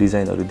CNC को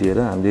डिजाइनहरू दिएर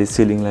हामीले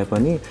सिलिङलाई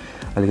पनि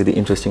अलिकति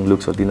इन्ट्रेस्टिङ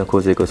लुक्सहरू दिन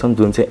खोजेको छौँ,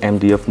 जुन चाहिँ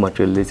MDF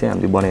मटेरियलले चाहिँ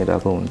हामीले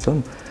बनाइरहेको हुन्छौँ।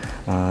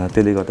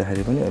 त्यसले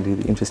गर्दाखेरि पनि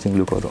अलिकति इन्ट्रेस्टिङ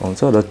लुकहरू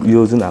आउँछ र यो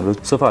जुन हाम्रो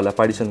सोफाहरूलाई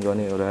पार्टिसन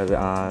गर्ने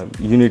एउटा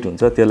युनिट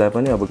हुन्छ त्यसलाई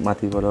पनि अब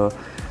माथिबाट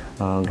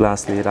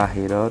ग्लासले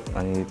राखेर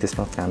अनि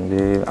त्यसमा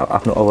हामीले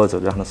आफ्नो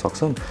आवाजहरू राख्न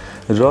सक्छौँ।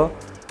 र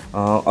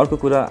अर्को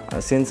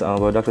कुरा सिन्स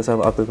अब डाक्टर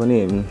साहब आफै पनि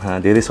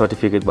धेरै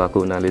सर्टिफिकेट भएको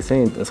हुनाले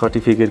चाहिँ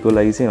सर्टिफिकेटको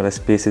लागि चाहिँ एउटा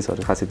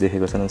स्पेसेसहरू खासै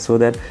देखेको छैन। सो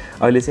द्याट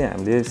अहिले चाहिँ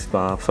हामीले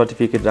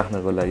सर्टिफिकेट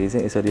राख्नको लागि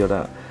चाहिँ यसरी एउटा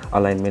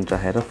अलाइनमेन्ट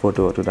राखेर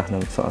फोटोहरू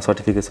राख्न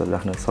सर्टिफिकेट्सहरू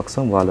राख्न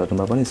सक्छौँ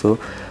वालहरूमा पनि। सो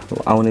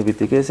आउने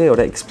बित्तिकै चाहिँ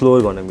एउटा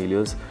एक्सप्लोर गर्न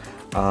मिलोस्।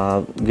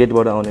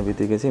 गेटबाट आउने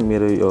बित्तिकै चाहिँ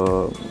मेरो यो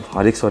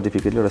हरेक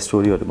सर्टिफिकेटले एउटा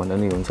स्टोरीहरू भन्दा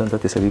नि हुन्छ नि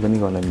त, त्यसरी पनि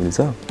गर्न मिल्छ।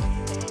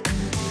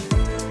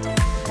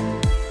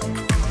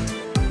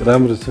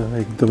 राम्रो छ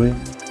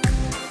एकदमै।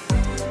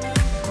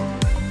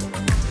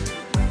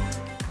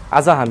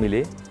 आज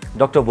हामीले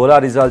डाक्टर भोला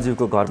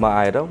रिजालज्यूको घरमा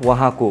आएर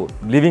उहाँको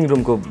लिभिङ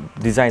रुमको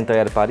डिजाइन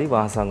तयार पारी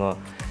उहाँसँग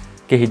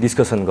केही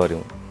डिस्कसन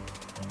गऱ्यौँ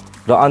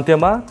र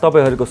अन्त्यमा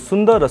तपाईहरूको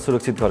सुन्दर र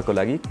सुरक्षित घरको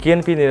लागि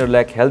केएनपी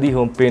नेरोल्याक हेल्दी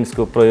होम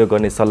पेन्ट्सको प्रयोग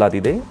गर्ने सल्लाह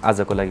दिँदै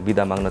आजको लागि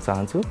बिदा माग्न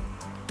चाहन्छु।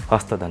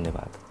 हस्त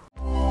धन्यवाद।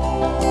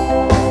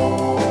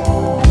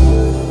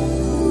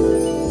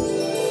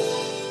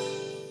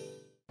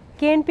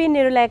 केएनपी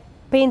नेरोल्याक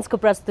पेन्ट्सको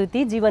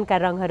प्रस्तुति जीवनका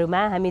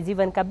रङहरूमा हामी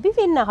जीवनका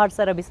विभिन्न हर्ष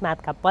र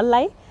विस्मातका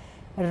पललाई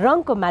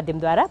रङको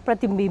माध्यमद्वारा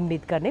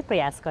प्रतिबिम्बित गर्ने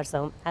प्रयास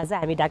गर्छौँ। आज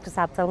हामी डाक्टर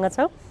साहबसँग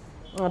छौँ।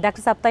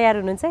 डाक्टर साहब तयार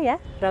हुनुहुन्छ या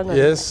रङ?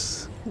 यस।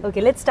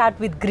 Okay, let's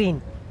start with green.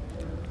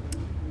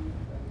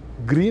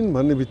 Green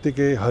भन्ने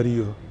बित्तिकै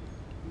हरियो।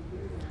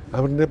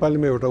 हाम्रो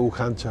नेपालीमा एउटा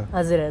उखान छ,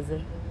 हजुर हजुर,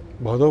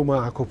 भदौमा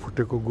आँखो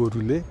फुटेको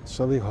गोरुले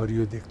सधैँ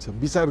हरियो देख्छ।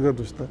 विचार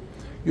गर्नुहोस् त,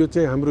 यो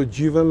चाहिँ हाम्रो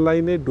जीवनलाई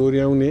नै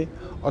डोर्याउने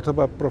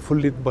अथवा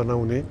प्रफुल्लित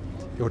बनाउने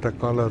एउटा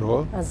कलर हो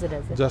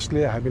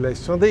जसले हामीलाई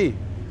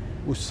सधैँ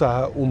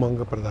उत्साह उमङ्ग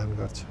प्रदान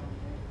गर्छ।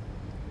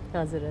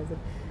 हजुर हजुर,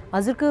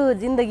 हजुरको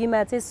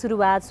जिन्दगीमा चाहिँ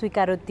सुरुवात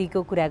स्वीकारोक्तिको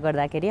कुरा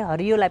गर्दाखेरि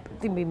हरियोलाई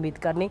प्रतिबिम्बित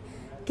गर्ने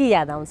के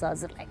याद आउँछ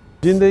हजुरलाई?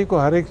 जिन्दगीको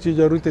हरेक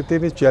चिजहरू त्यति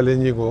नै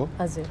च्यालेन्जिङ हो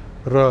हजुर,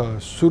 र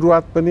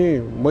सुरुवात पनि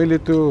मैले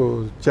त्यो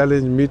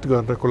च्यालेन्ज मिट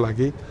गर्नको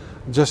लागि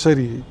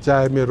जसरी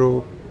चाहे मेरो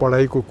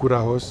पढाइको कुरा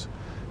होस्,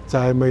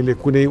 चाहे मैले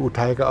कुनै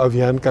उठाएका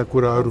अभियानका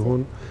कुराहरू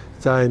हुन्,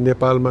 चाहे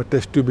नेपालमा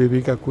टेस्ट टु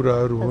बेबीका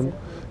कुराहरू हुन्,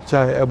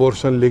 चाहे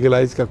एबोर्सन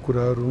लिगलाइजका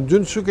कुराहरू हुन्,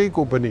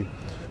 जुनसुकैको पनि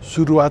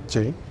सुरुवात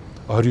चाहिँ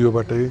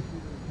हरियोबाटै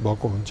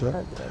भएको हुन्छ।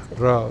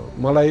 र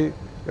मलाई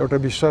एउटा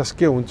विश्वास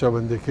के हुन्छ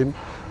भनेदेखि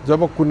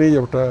जब कुनै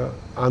एउटा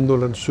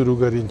आन्दोलन सुरु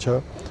गरिन्छ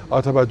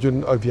अथवा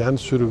जुन अभियान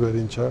सुरु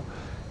गरिन्छ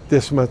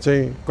त्यसमा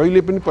चाहिँ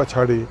कहिले पनि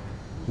पछाडि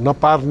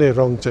नपार्ने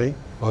रङ चाहिँ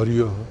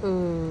हरियो हो।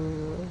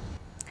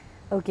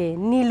 ओके,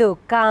 निलो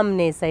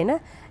कामनेस होइन?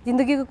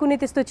 जिन्दगीको कुनै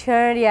त्यस्तो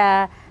क्षण या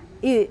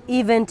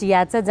इभेन्ट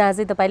याद छ जहाँ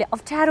चाहिँ तपाईँले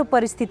अप्ठ्यारो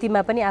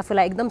परिस्थितिमा पनि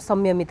आफूलाई एकदम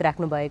संयमित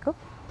राख्नु भएको?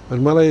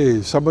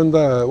 मलाई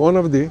सबभन्दा वान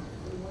अफ द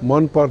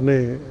मनपर्ने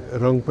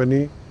रङ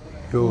पनि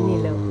यो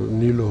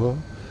निलो हो,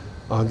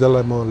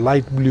 जसलाई म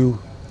लाइट ब्लू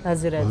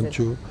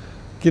भन्छु।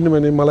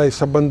 किनभने मलाई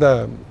सबभन्दा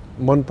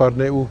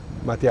मनपर्ने ऊ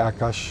माथि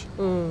आकाश,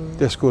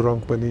 त्यसको रङ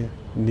पनि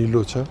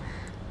निलो छ।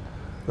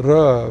 र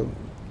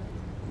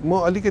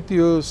म अलिकति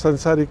यो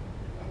सांसारिक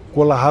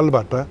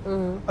कोलाहलबाट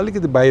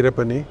अलिकति बाहिर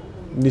पनि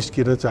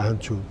निस्किन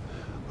चाहन्छु।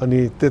 अनि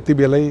त्यति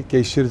बेलै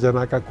केही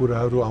सिर्जनाका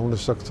कुराहरू आउन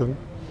सक्छन्,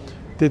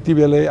 त्यति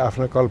बेलै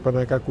आफ्ना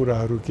कल्पनाका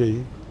कुराहरू केही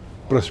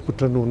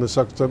प्रस्फुटन हुन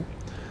सक्छन्।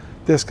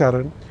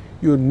 त्यसकारण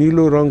यो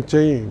निलो रङ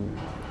चाहिँ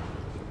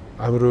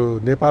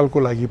हाम्रो नेपालको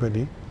लागि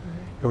पनि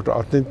एउटा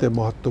अत्यन्तै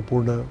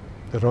महत्त्वपूर्ण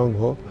रङ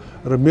हो।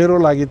 र मेरो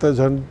लागि त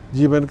झन्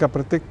जीवनका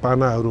प्रत्येक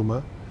पानाहरूमा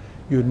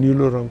यो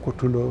निलो रङको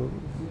ठुलो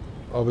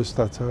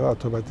अवस्था छ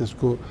अथवा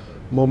त्यसको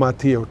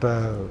ममाथि एउटा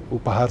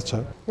उपहार छ।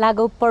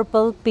 लागौ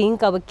पर्पल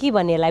पिङ्क, अब के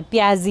भन्ने यसलाई,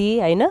 प्याजी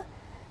होइन?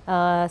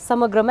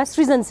 समग्रमा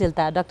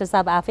सृजनशीलता। डाक्टर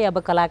साहब आफै अब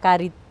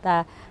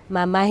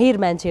कलाकारितामा माहिर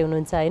मान्छे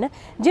हुनुहुन्छ होइन?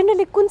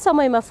 जेनरली कुन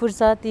समयमा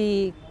फुर्छ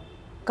ती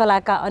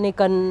कलाका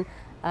अनेकन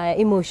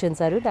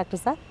इमोसन्सहरू डाक्टर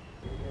साहब?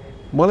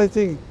 मलाई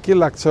चाहिँ के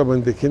लाग्छ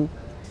भनेदेखि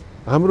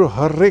हाम्रो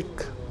हरेक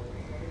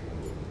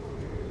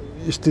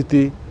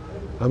स्थिति,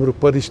 हाम्रो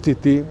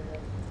परिस्थिति,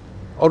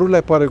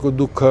 अरूलाई परेको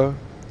दुःख,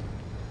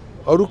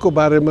 अरूको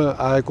बारेमा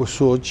आएको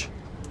सोच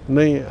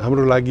नै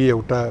हाम्रो लागि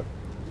एउटा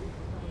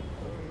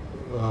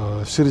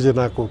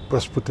सृजनाको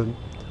प्रस्फुटन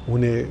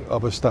हुने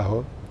अवस्था हो।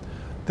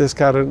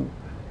 त्यसकारण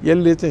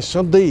यसले चाहिँ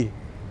सधैँ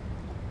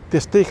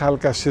त्यस्तै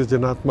खालका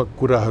सृजनात्मक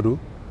कुराहरू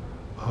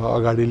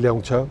अगाडि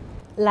ल्याउँछ।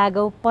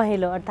 लागौ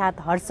पहेँलो अर्थात्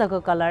हर्षको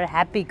कलर,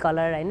 ह्याप्पी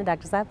कलर होइन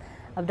डाक्टर साहब।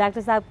 अब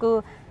डाक्टर साहबको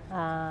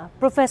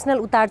प्रोफेसनल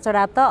उतार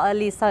चढाव त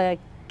अलि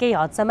केही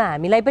हदसम्म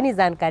हामीलाई पनि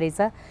जानकारी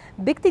छ।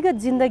 व्यक्तिगत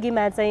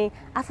जिन्दगीमा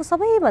चाहिँ आफू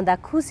सबैभन्दा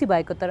खुसी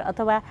भएको तर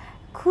अथवा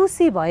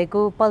खुसी भएको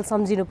पल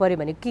सम्झिनु पर्यो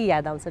भने के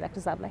याद आउँछ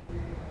डाक्टर साहबलाई?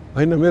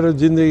 होइन, मेरो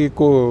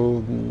जिन्दगीको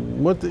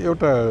म त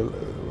एउटा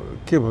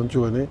के भन्छु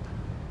भने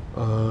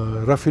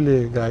रफीले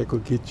गाएको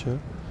गीत छ,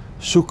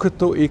 सुख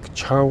तो एक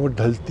छाँव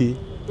ढलती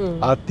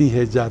आती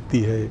है जाती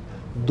है,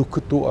 दुख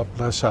तो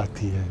अपना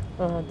साथी है।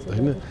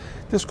 होइन,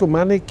 त्यसको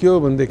माने के हो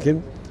भनेदेखि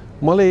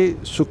मलाई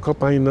सुख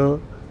पाइनँ,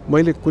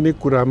 मैले कुनै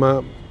कुरामा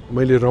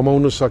मैले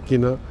रमाउन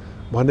सकिनँ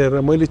भनेर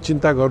मैले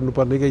चिन्ता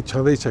गर्नुपर्ने केही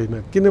छँदै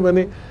छैन।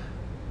 किनभने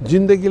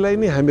जिन्दगीलाई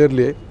नै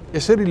हामीहरूले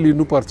यसरी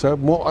लिनुपर्छ,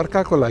 म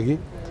अर्काको लागि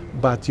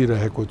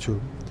बाँचिरहेको छु।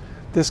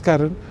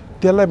 त्यसकारण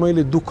त्यसलाई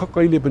मैले दुःख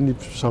कहिले पनि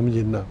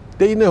सम्झिन्न।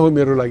 त्यही नै हो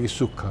मेरो लागि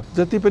सुख।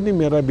 जति पनि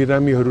मेरा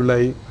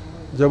बिरामीहरूलाई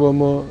जब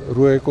म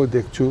रोएको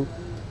देख्छु,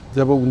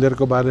 जब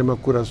उनीहरूको बारेमा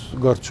कुरा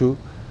गर्छु,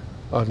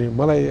 अनि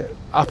मलाई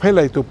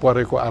आफैलाई त्यो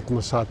परेको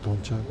आत्मसात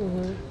हुन्छ।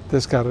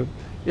 त्यसकारण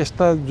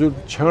यस्ता जुन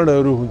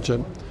क्षणहरू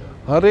हुन्छन्,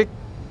 हरेक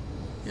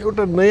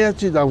एउटा नयाँ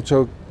चिज आउँछ।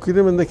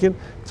 किनभनेदेखि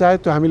चाहे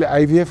त्यो हामीले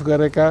आइभीएफ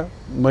गरेका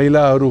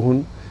महिलाहरू हुन्,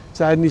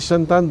 चाहे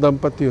निसन्तान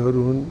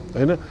दम्पतिहरू हुन्,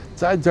 होइन,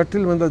 चाहे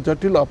जटिलभन्दा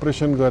जटिल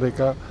अपरेसन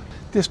गरेका,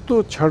 त्यस्तो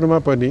क्षणमा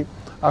पनि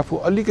आफू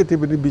अलिकति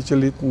पनि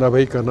विचलित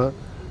नभइकन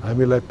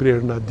हामीलाई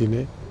प्रेरणा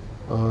दिने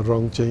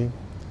रङ चाहिँ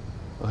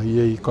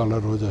यही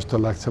कलर हो जस्तो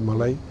लाग्छ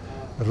मलाई।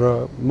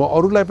 र म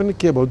अरूलाई पनि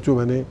के भन्छु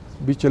भने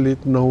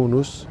विचलित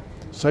नहुनुहोस्,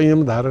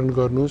 संयम धारण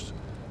गर्नुहोस्,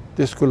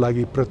 त्यसको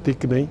लागि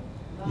प्रतीक नै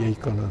यही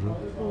कलर हो।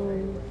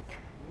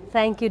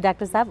 थ्याङ्क यू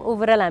डाक्टर साहब।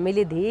 ओभरअल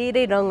हामीले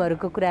धेरै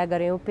रङहरूको कुरा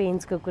गऱ्यौँ,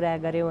 पेन्ट्सको कुरा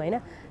गऱ्यौँ होइन।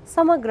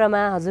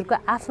 समग्रमा हजुरको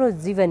आफ्नो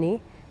जीवनी,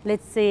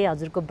 लेट्स से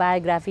हजुरको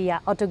बायोग्राफी या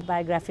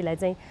अटोबायोग्राफीलाई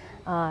चाहिँ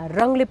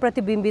रङले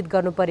प्रतिबिम्बित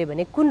गर्नु पर्यो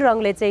भने कुन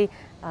रङले चाहिँ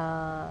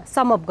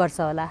समअप गर्छ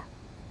होला?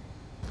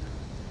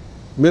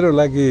 मेरो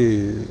लागि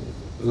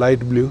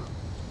light blue.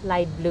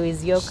 Light blue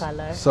is your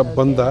colour.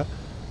 सबभन्दा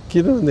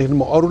किनभनेदेखि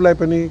म अरूलाई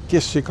पनि के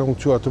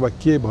सिकाउँछु अथवा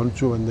के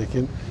भन्छु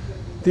भनेदेखि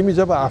तिमी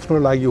जब आफ्नो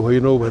लागि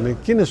होइनौ भने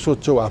किन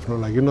सोध्छौ? आफ्नो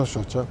लागि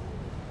नसोच।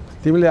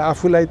 तिमीले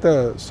आफूलाई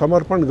त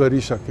समर्पण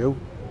गरिसक्यौ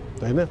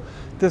होइन।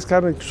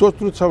 त्यसकारण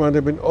सोच्नु छ भने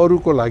पनि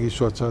अरूको लागि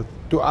सोच।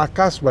 त्यो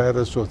आकाश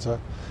भएर सोच,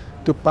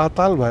 त्यो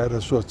पाताल भएर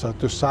सोच,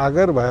 त्यो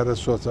सागर भएर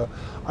सोच,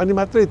 अनि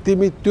मात्रै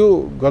तिमी त्यो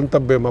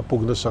गन्तव्यमा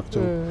पुग्न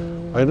सक्छौ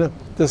होइन।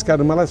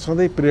 त्यसकारण मलाई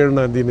सधैँ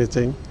प्रेरणा दिने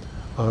चाहिँ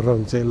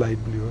रङ चाहिँ लाइट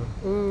ब्लू हो।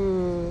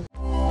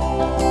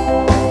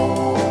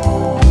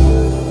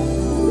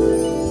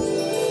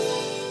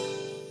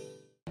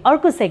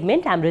 अर्को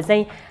सेगमेन्ट हाम्रो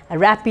चाहिँ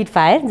ऱ्यापिड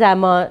फायर, जहाँ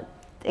म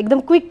एकदम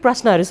क्विक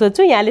प्रश्नहरू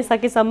सोध्छु, यहाँले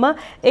सकेसम्म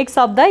एक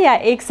शब्द या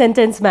एक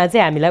सेन्टेन्समा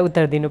चाहिँ हामीलाई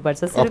उत्तर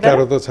दिनुपर्छ।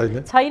 अप्ठ्यारो त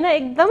छैन? छैन,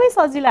 एकदमै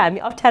सजिलो, हामी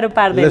अप्ठ्यारो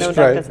पार्दैनौँ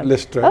डाक्टर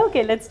साहब।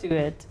 Okay, let's do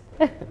it.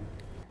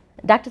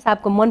 Doctor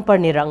साहबको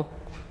मनपर्ने रङ?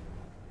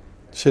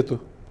 सेतो।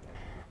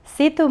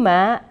 सेतोमा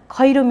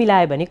खैरो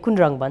मिलायो भने कुन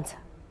रङ बन्छ?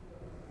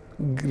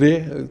 ग्रे।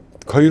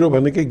 खैरो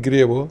भनेकै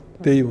ग्रे हो,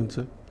 त्यही हुन्छ।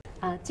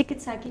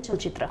 चिकित्सा कि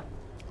चलचित्र?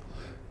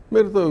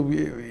 मेरो त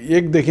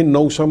 1 देखि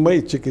 9 सम्मै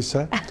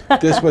चिकित्सा,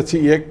 त्यसपछि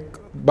 1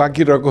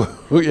 बाँकी रहेको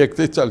 1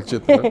 चाहिँ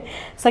चलचित्र।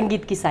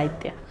 सङ्गीत कि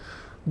साहित्य?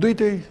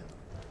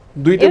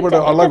 दुईटैबाट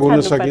अलग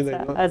हुन सकिँदैन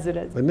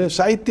होइन।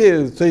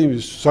 साहित्य चाहिँ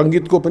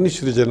सङ्गीतको पनि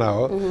सृजना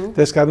हो,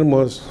 त्यसकारण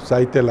म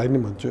साहित्यलाई नै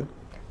भन्छु।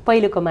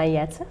 पहिलो कमाइ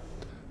याद छ?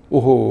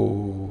 ओहो,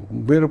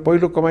 मेरो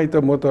पहिलो कमाइ त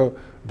म त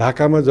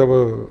ढाकामा जब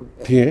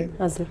थिएँ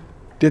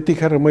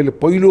त्यतिखेर मैले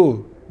पहिलो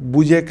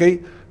बुझेकै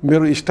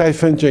मेरो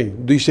स्टाइफेन चाहिँ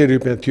 200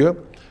 रुपियाँ थियो,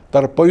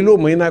 तर पहिलो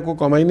महिनाको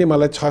कमाइ नै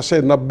मलाई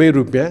 690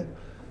 रुपियाँ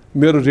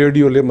मेरो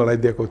रेडियोले मलाई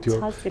दिएको थियो।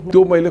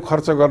 त्यो मैले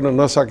खर्च गर्न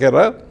नसकेर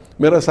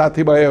मेरा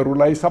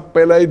साथीभाइहरूलाई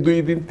सबैलाई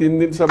 2 दिन 3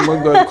 दिनसम्म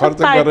खर्च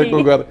गरेको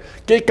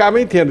केही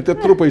कामै थिएन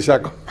त्यत्रो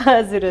पैसाको।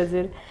 हजुर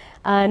हजुर।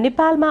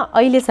 नेपालमा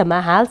अहिलेसम्म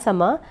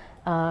हालसम्म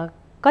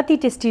कति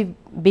टेस्टी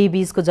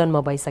बेबिजको जन्म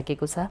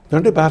भइसकेको छ?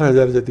 झन्डै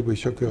 12,000 जति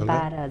भइसक्यो होला।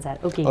 12,000,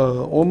 ओके।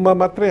 ओममा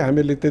मात्रै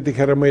हामीले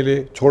त्यतिखेर मैले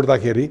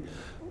छोड्दाखेरि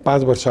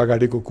 5 वर्ष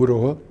अगाडिको कुरो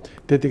हो,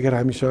 त्यतिखेर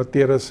हामीसँग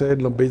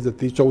 1390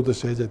 जति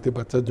 1400 जति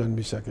बच्चा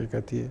जन्मिसकेका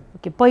थिए।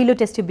 ओके, पहिलो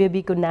टेस्टी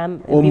बेबीको नाम?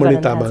 ओममणि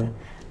तामाङ।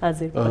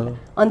 हजुर।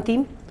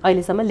 अन्तिम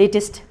अहिलेसम्म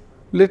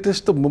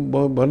लेटेस्ट त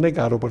भन्नै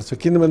गाह्रो पर्छ,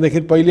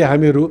 किनभनेदेखि पहिले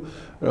हामीहरू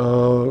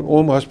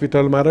ओम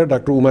हस्पिटलमा र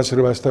डाक्टर उमा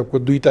श्रीवास्तवको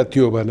 2टा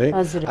थियो भने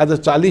आज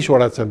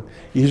 40वटा छन्।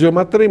 हिजो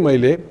मात्रै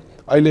मैले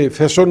अहिले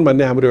फेसन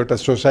भन्ने हाम्रो एउटा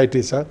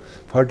सोसाइटी छ,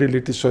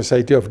 फर्टिलिटी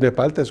सोसाइटी अफ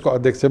नेपाल, त्यसको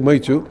अध्यक्ष मै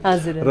छु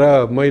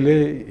र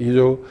मैले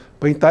हिजो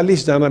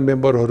 45 जना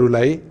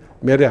मेम्बरहरूलाई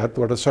मेरै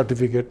हातबाट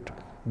सर्टिफिकेट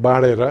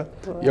बाँडेर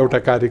एउटा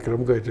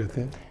कार्यक्रम गरिरहेको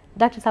थिएँ।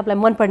 डाक्टर साहबलाई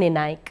मनपर्ने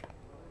नायक?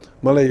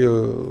 मलाई यो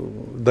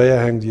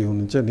दयाहाङजी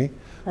हुनुहुन्छ नि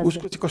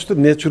उसको चाहिँ कस्तो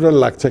नेचुरल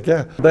लाग्छ क्या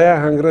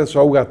दयाहाङ र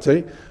सौगात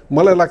चाहिँ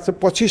मलाई लाग्छ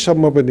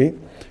पछिसम्म पनि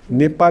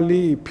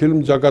नेपाली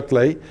फिल्म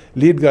जगतलाई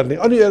लिड गर्ने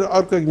अनि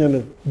अर्को एकजना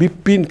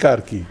विपिन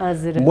कार्की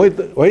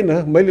होइन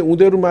मैले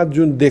उनीहरूमा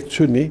जुन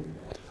देख्छु नि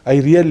I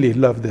really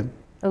love them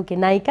okay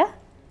नायिका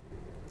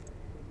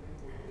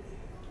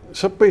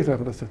सबै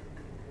राम्रो छ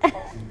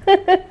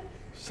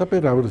सबै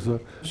राम्रो छ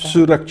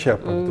सुरक्षा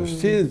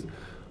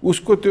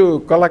उसको त्यो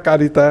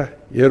कलाकारिता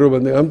हेऱ्यो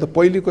भने अब त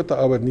पहिलेको त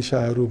अब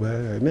निशाहरू भए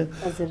होइन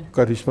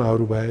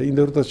करिश्माहरू भए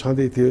यिनीहरू त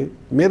छँदै थिए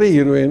मेरै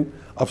हिरोइन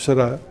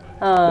अप्सरा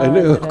होइन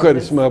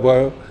करिश्मा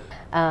भयो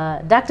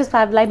डाक्टर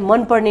साहबलाई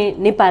मनपर्ने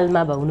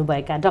नेपालमा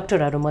हुनुभएका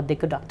डक्टरहरू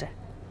मध्येको डक्टर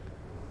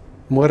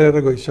मरेर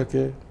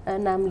गइसके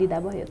नाम लिँदा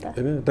भयो त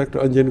होइन डाक्टर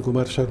अञ्जनी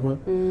कुमार शर्मा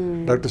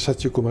डाक्टर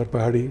सच्ची कुमार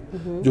पहाडी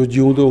जो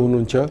जिउँदो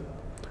हुनुहुन्छ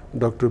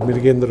डाक्टर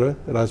मृगेन्द्र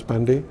राज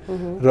पाण्डे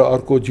र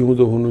अर्को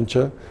जिउँदो हुनुहुन्छ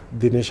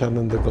दिनेश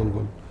आनन्द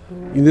गङ्गोल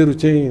यिनीहरू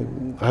चाहिँ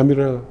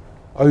हामीरा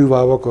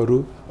अभिभावकहरू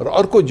र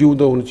अर्को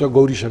जिउँदो हुनुहुन्छ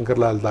गौरी शङ्कर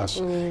लाल दास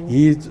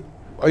हिज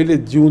अहिले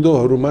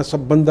जिउँदोहरूमा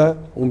सबभन्दा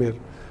उमेर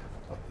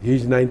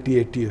हिज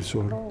 90-80 इयर्स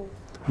ओल्ड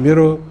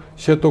मेरो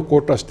सेतो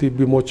कोट अस्ति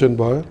विमोचन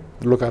भयो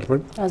लोकार्पण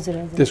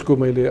त्यसको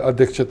मैले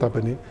अध्यक्षता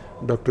पनि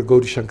डाक्टर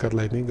गौरी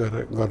शङ्करलाई नै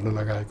गर्न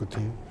लगाएको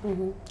थिएँ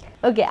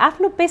ओके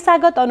आफ्नो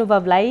पेसागत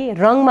अनुभवलाई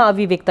रङमा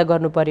अभिव्यक्त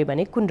गर्नु पर्यो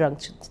भने कुन रङ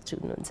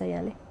चुन्नुहुन्छ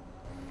यहाँले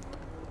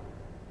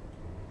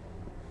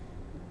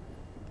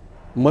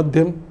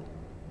मध्यम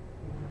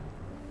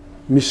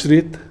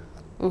मिश्रित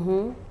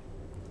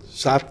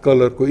 7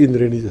 कलरको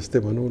इन्द्रेणी जस्तै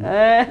भनौँ न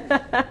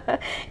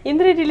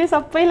इन्द्रेणीले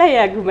सबैलाई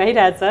यहाँ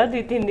घुमाइरहेछ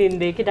 2-3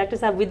 दिनदेखि डाक्टर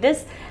साहब विथ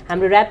दिस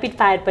हाम्रो ऱ्यापिड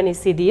फायर पनि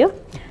सिधियो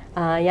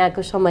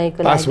यहाँको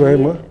समयको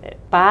लागि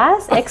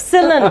pass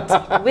excellent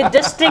with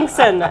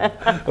डिस्टिङ्सन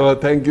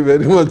thank you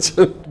very much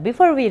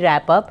before we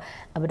rap up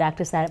अब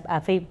डाक्टर साहब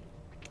आफै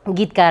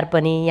गीतकार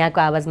पनि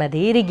यहाँको आवाजमा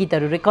धेरै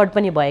गीतहरू रेकर्ड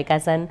पनि भएका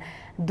छन्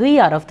 2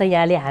 हरफ त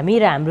यहाँले हामी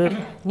र हाम्रो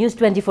न्युज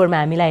 24 मा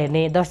हामीलाई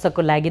हेर्ने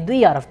दर्शकको लागि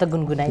 2 हरफ त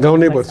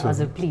गुनगुनाउनै पर्छ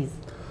हजुर प्लिज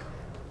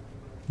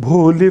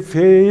भोलि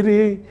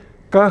फेरि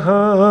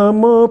कहाँ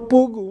म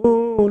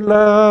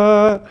पुगुला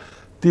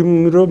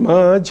तिम्रो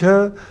माझ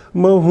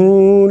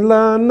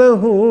महुला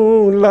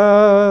नहुला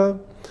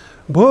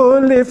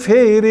भोलि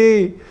फेरि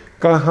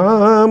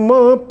कहाँ म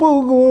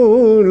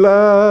पुगुला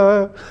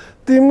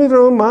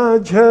तिम्रो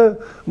माझ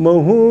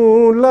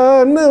महुला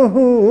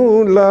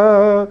नहुला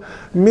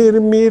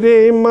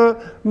मिरमिरेमा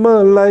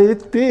मलाई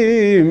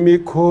तिमी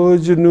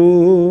खोज्नु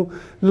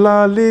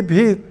लाली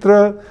भित्र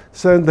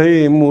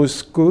सधैँ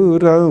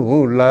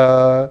मुस्कुराउला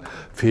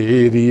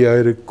फेरि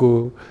अर्को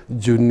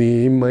जुनी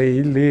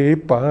मैले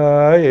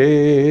पाए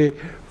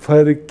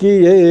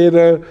फर्किएर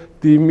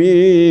तिमी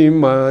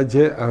माझ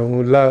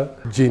आउला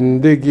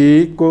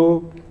जिन्दगीको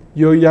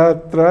यो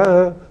यात्रा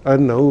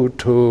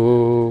अनौठो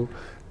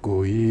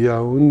कोही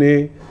आउने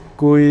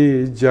कोही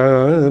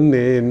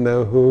जाने न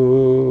हो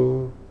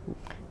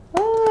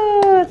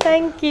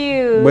थ्याङ्क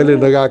यू मैले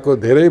लगाएको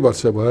धेरै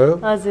वर्ष भयो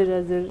हजुर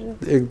हजुर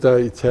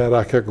एकदम इच्छा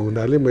राखेको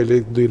हुनाले मैले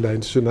 1-2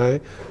 लाइन सुनाएँ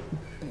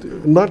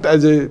not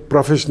as a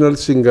professional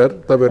singer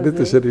तपाईँहरूले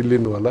त्यसरी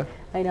लिनु होला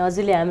हैन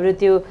हजुरले हाम्रो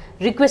त्यो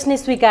रिक्वेस्ट नै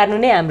स्वीकार्नु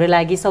नै हाम्रो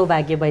लागि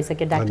सौभाग्य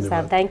भइसक्यो डाक्टर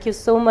साहब थ्याङ्क यू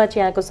सो मच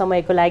यहाँको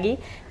समयको लागि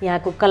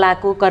यहाँको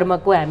कलाको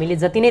कर्मको हामीले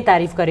जति नै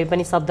तारिफ गरे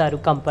पनि शब्दहरू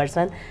कम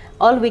पर्छन्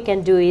all we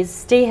can do is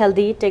stay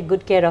healthy take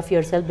good care of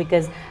yourself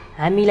because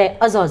हामीलाई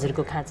अझ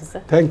हजुरको खाँचो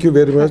छ थ्याङ्क यू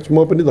भेरी मच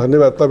म पनि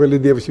धन्यवाद तपाईँले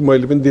दिएपछि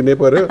मैले पनि दिनै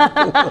पर्यो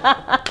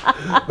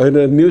होइन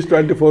न्युज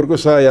 24 को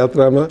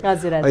सहयात्रामा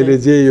अहिले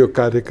जे यो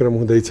कार्यक्रम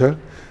हुँदैछ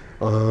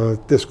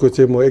त्यसको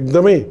चाहिँ म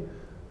एकदमै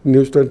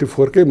न्युज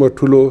 24 कै म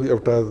ठुलो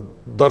एउटा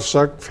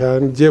दर्शक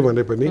फ्यान जे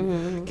भने पनि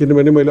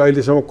किनभने मैले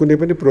अहिलेसम्म कुनै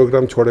पनि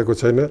प्रोग्राम छोडेको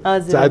छैन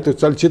चाहे त्यो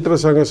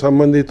चलचित्रसँग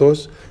सम्बन्धित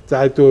होस्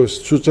चाहे त्यो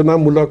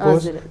सूचनामूलक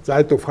होस्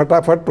चाहे त्यो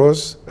फटाफट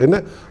होस् होइन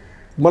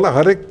मलाई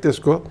हरेक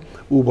त्यसको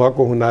ऊ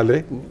भएको हुनाले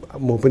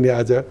म पनि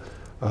आज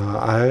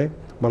आएँ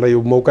मलाई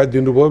यो मौका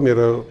दिनुभयो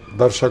मेरो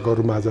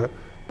दर्शकहरूमाझ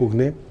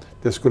पुग्ने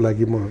त्यसको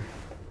लागि म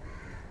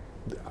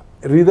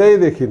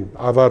हृदयदेखि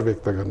आभार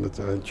व्यक्त गर्न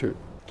चाहन्छु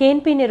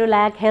केएनपी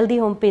नेरोल्याक हेल्दी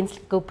होम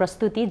पेन्ट्सको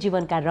प्रस्तुति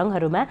जीवनका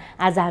रङहरूमा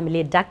आज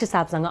हामीले डाक्टर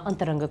साहबसँग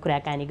अन्तरङ्ग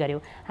कुराकानी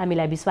गऱ्यौँ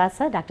हामीलाई विश्वास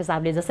छ डाक्टर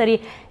साहबले जसरी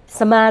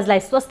समाजलाई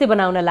स्वस्थ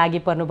बनाउन लागि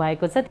पर्नु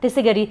भएको छ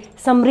त्यसै गरी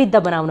समृद्ध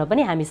बनाउन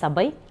पनि हामी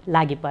सबै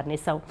लागि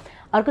पर्नेछौँ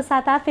अर्को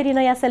साता फेरि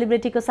नयाँ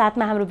सेलिब्रिटीको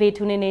साथमा हाम्रो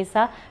भेट हुने नै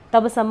छ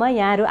तबसम्म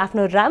यहाँहरू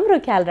आफ्नो राम्रो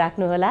ख्याल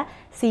राख्नुहोला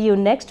C you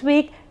next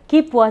week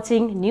keep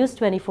watching news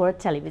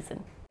 24 television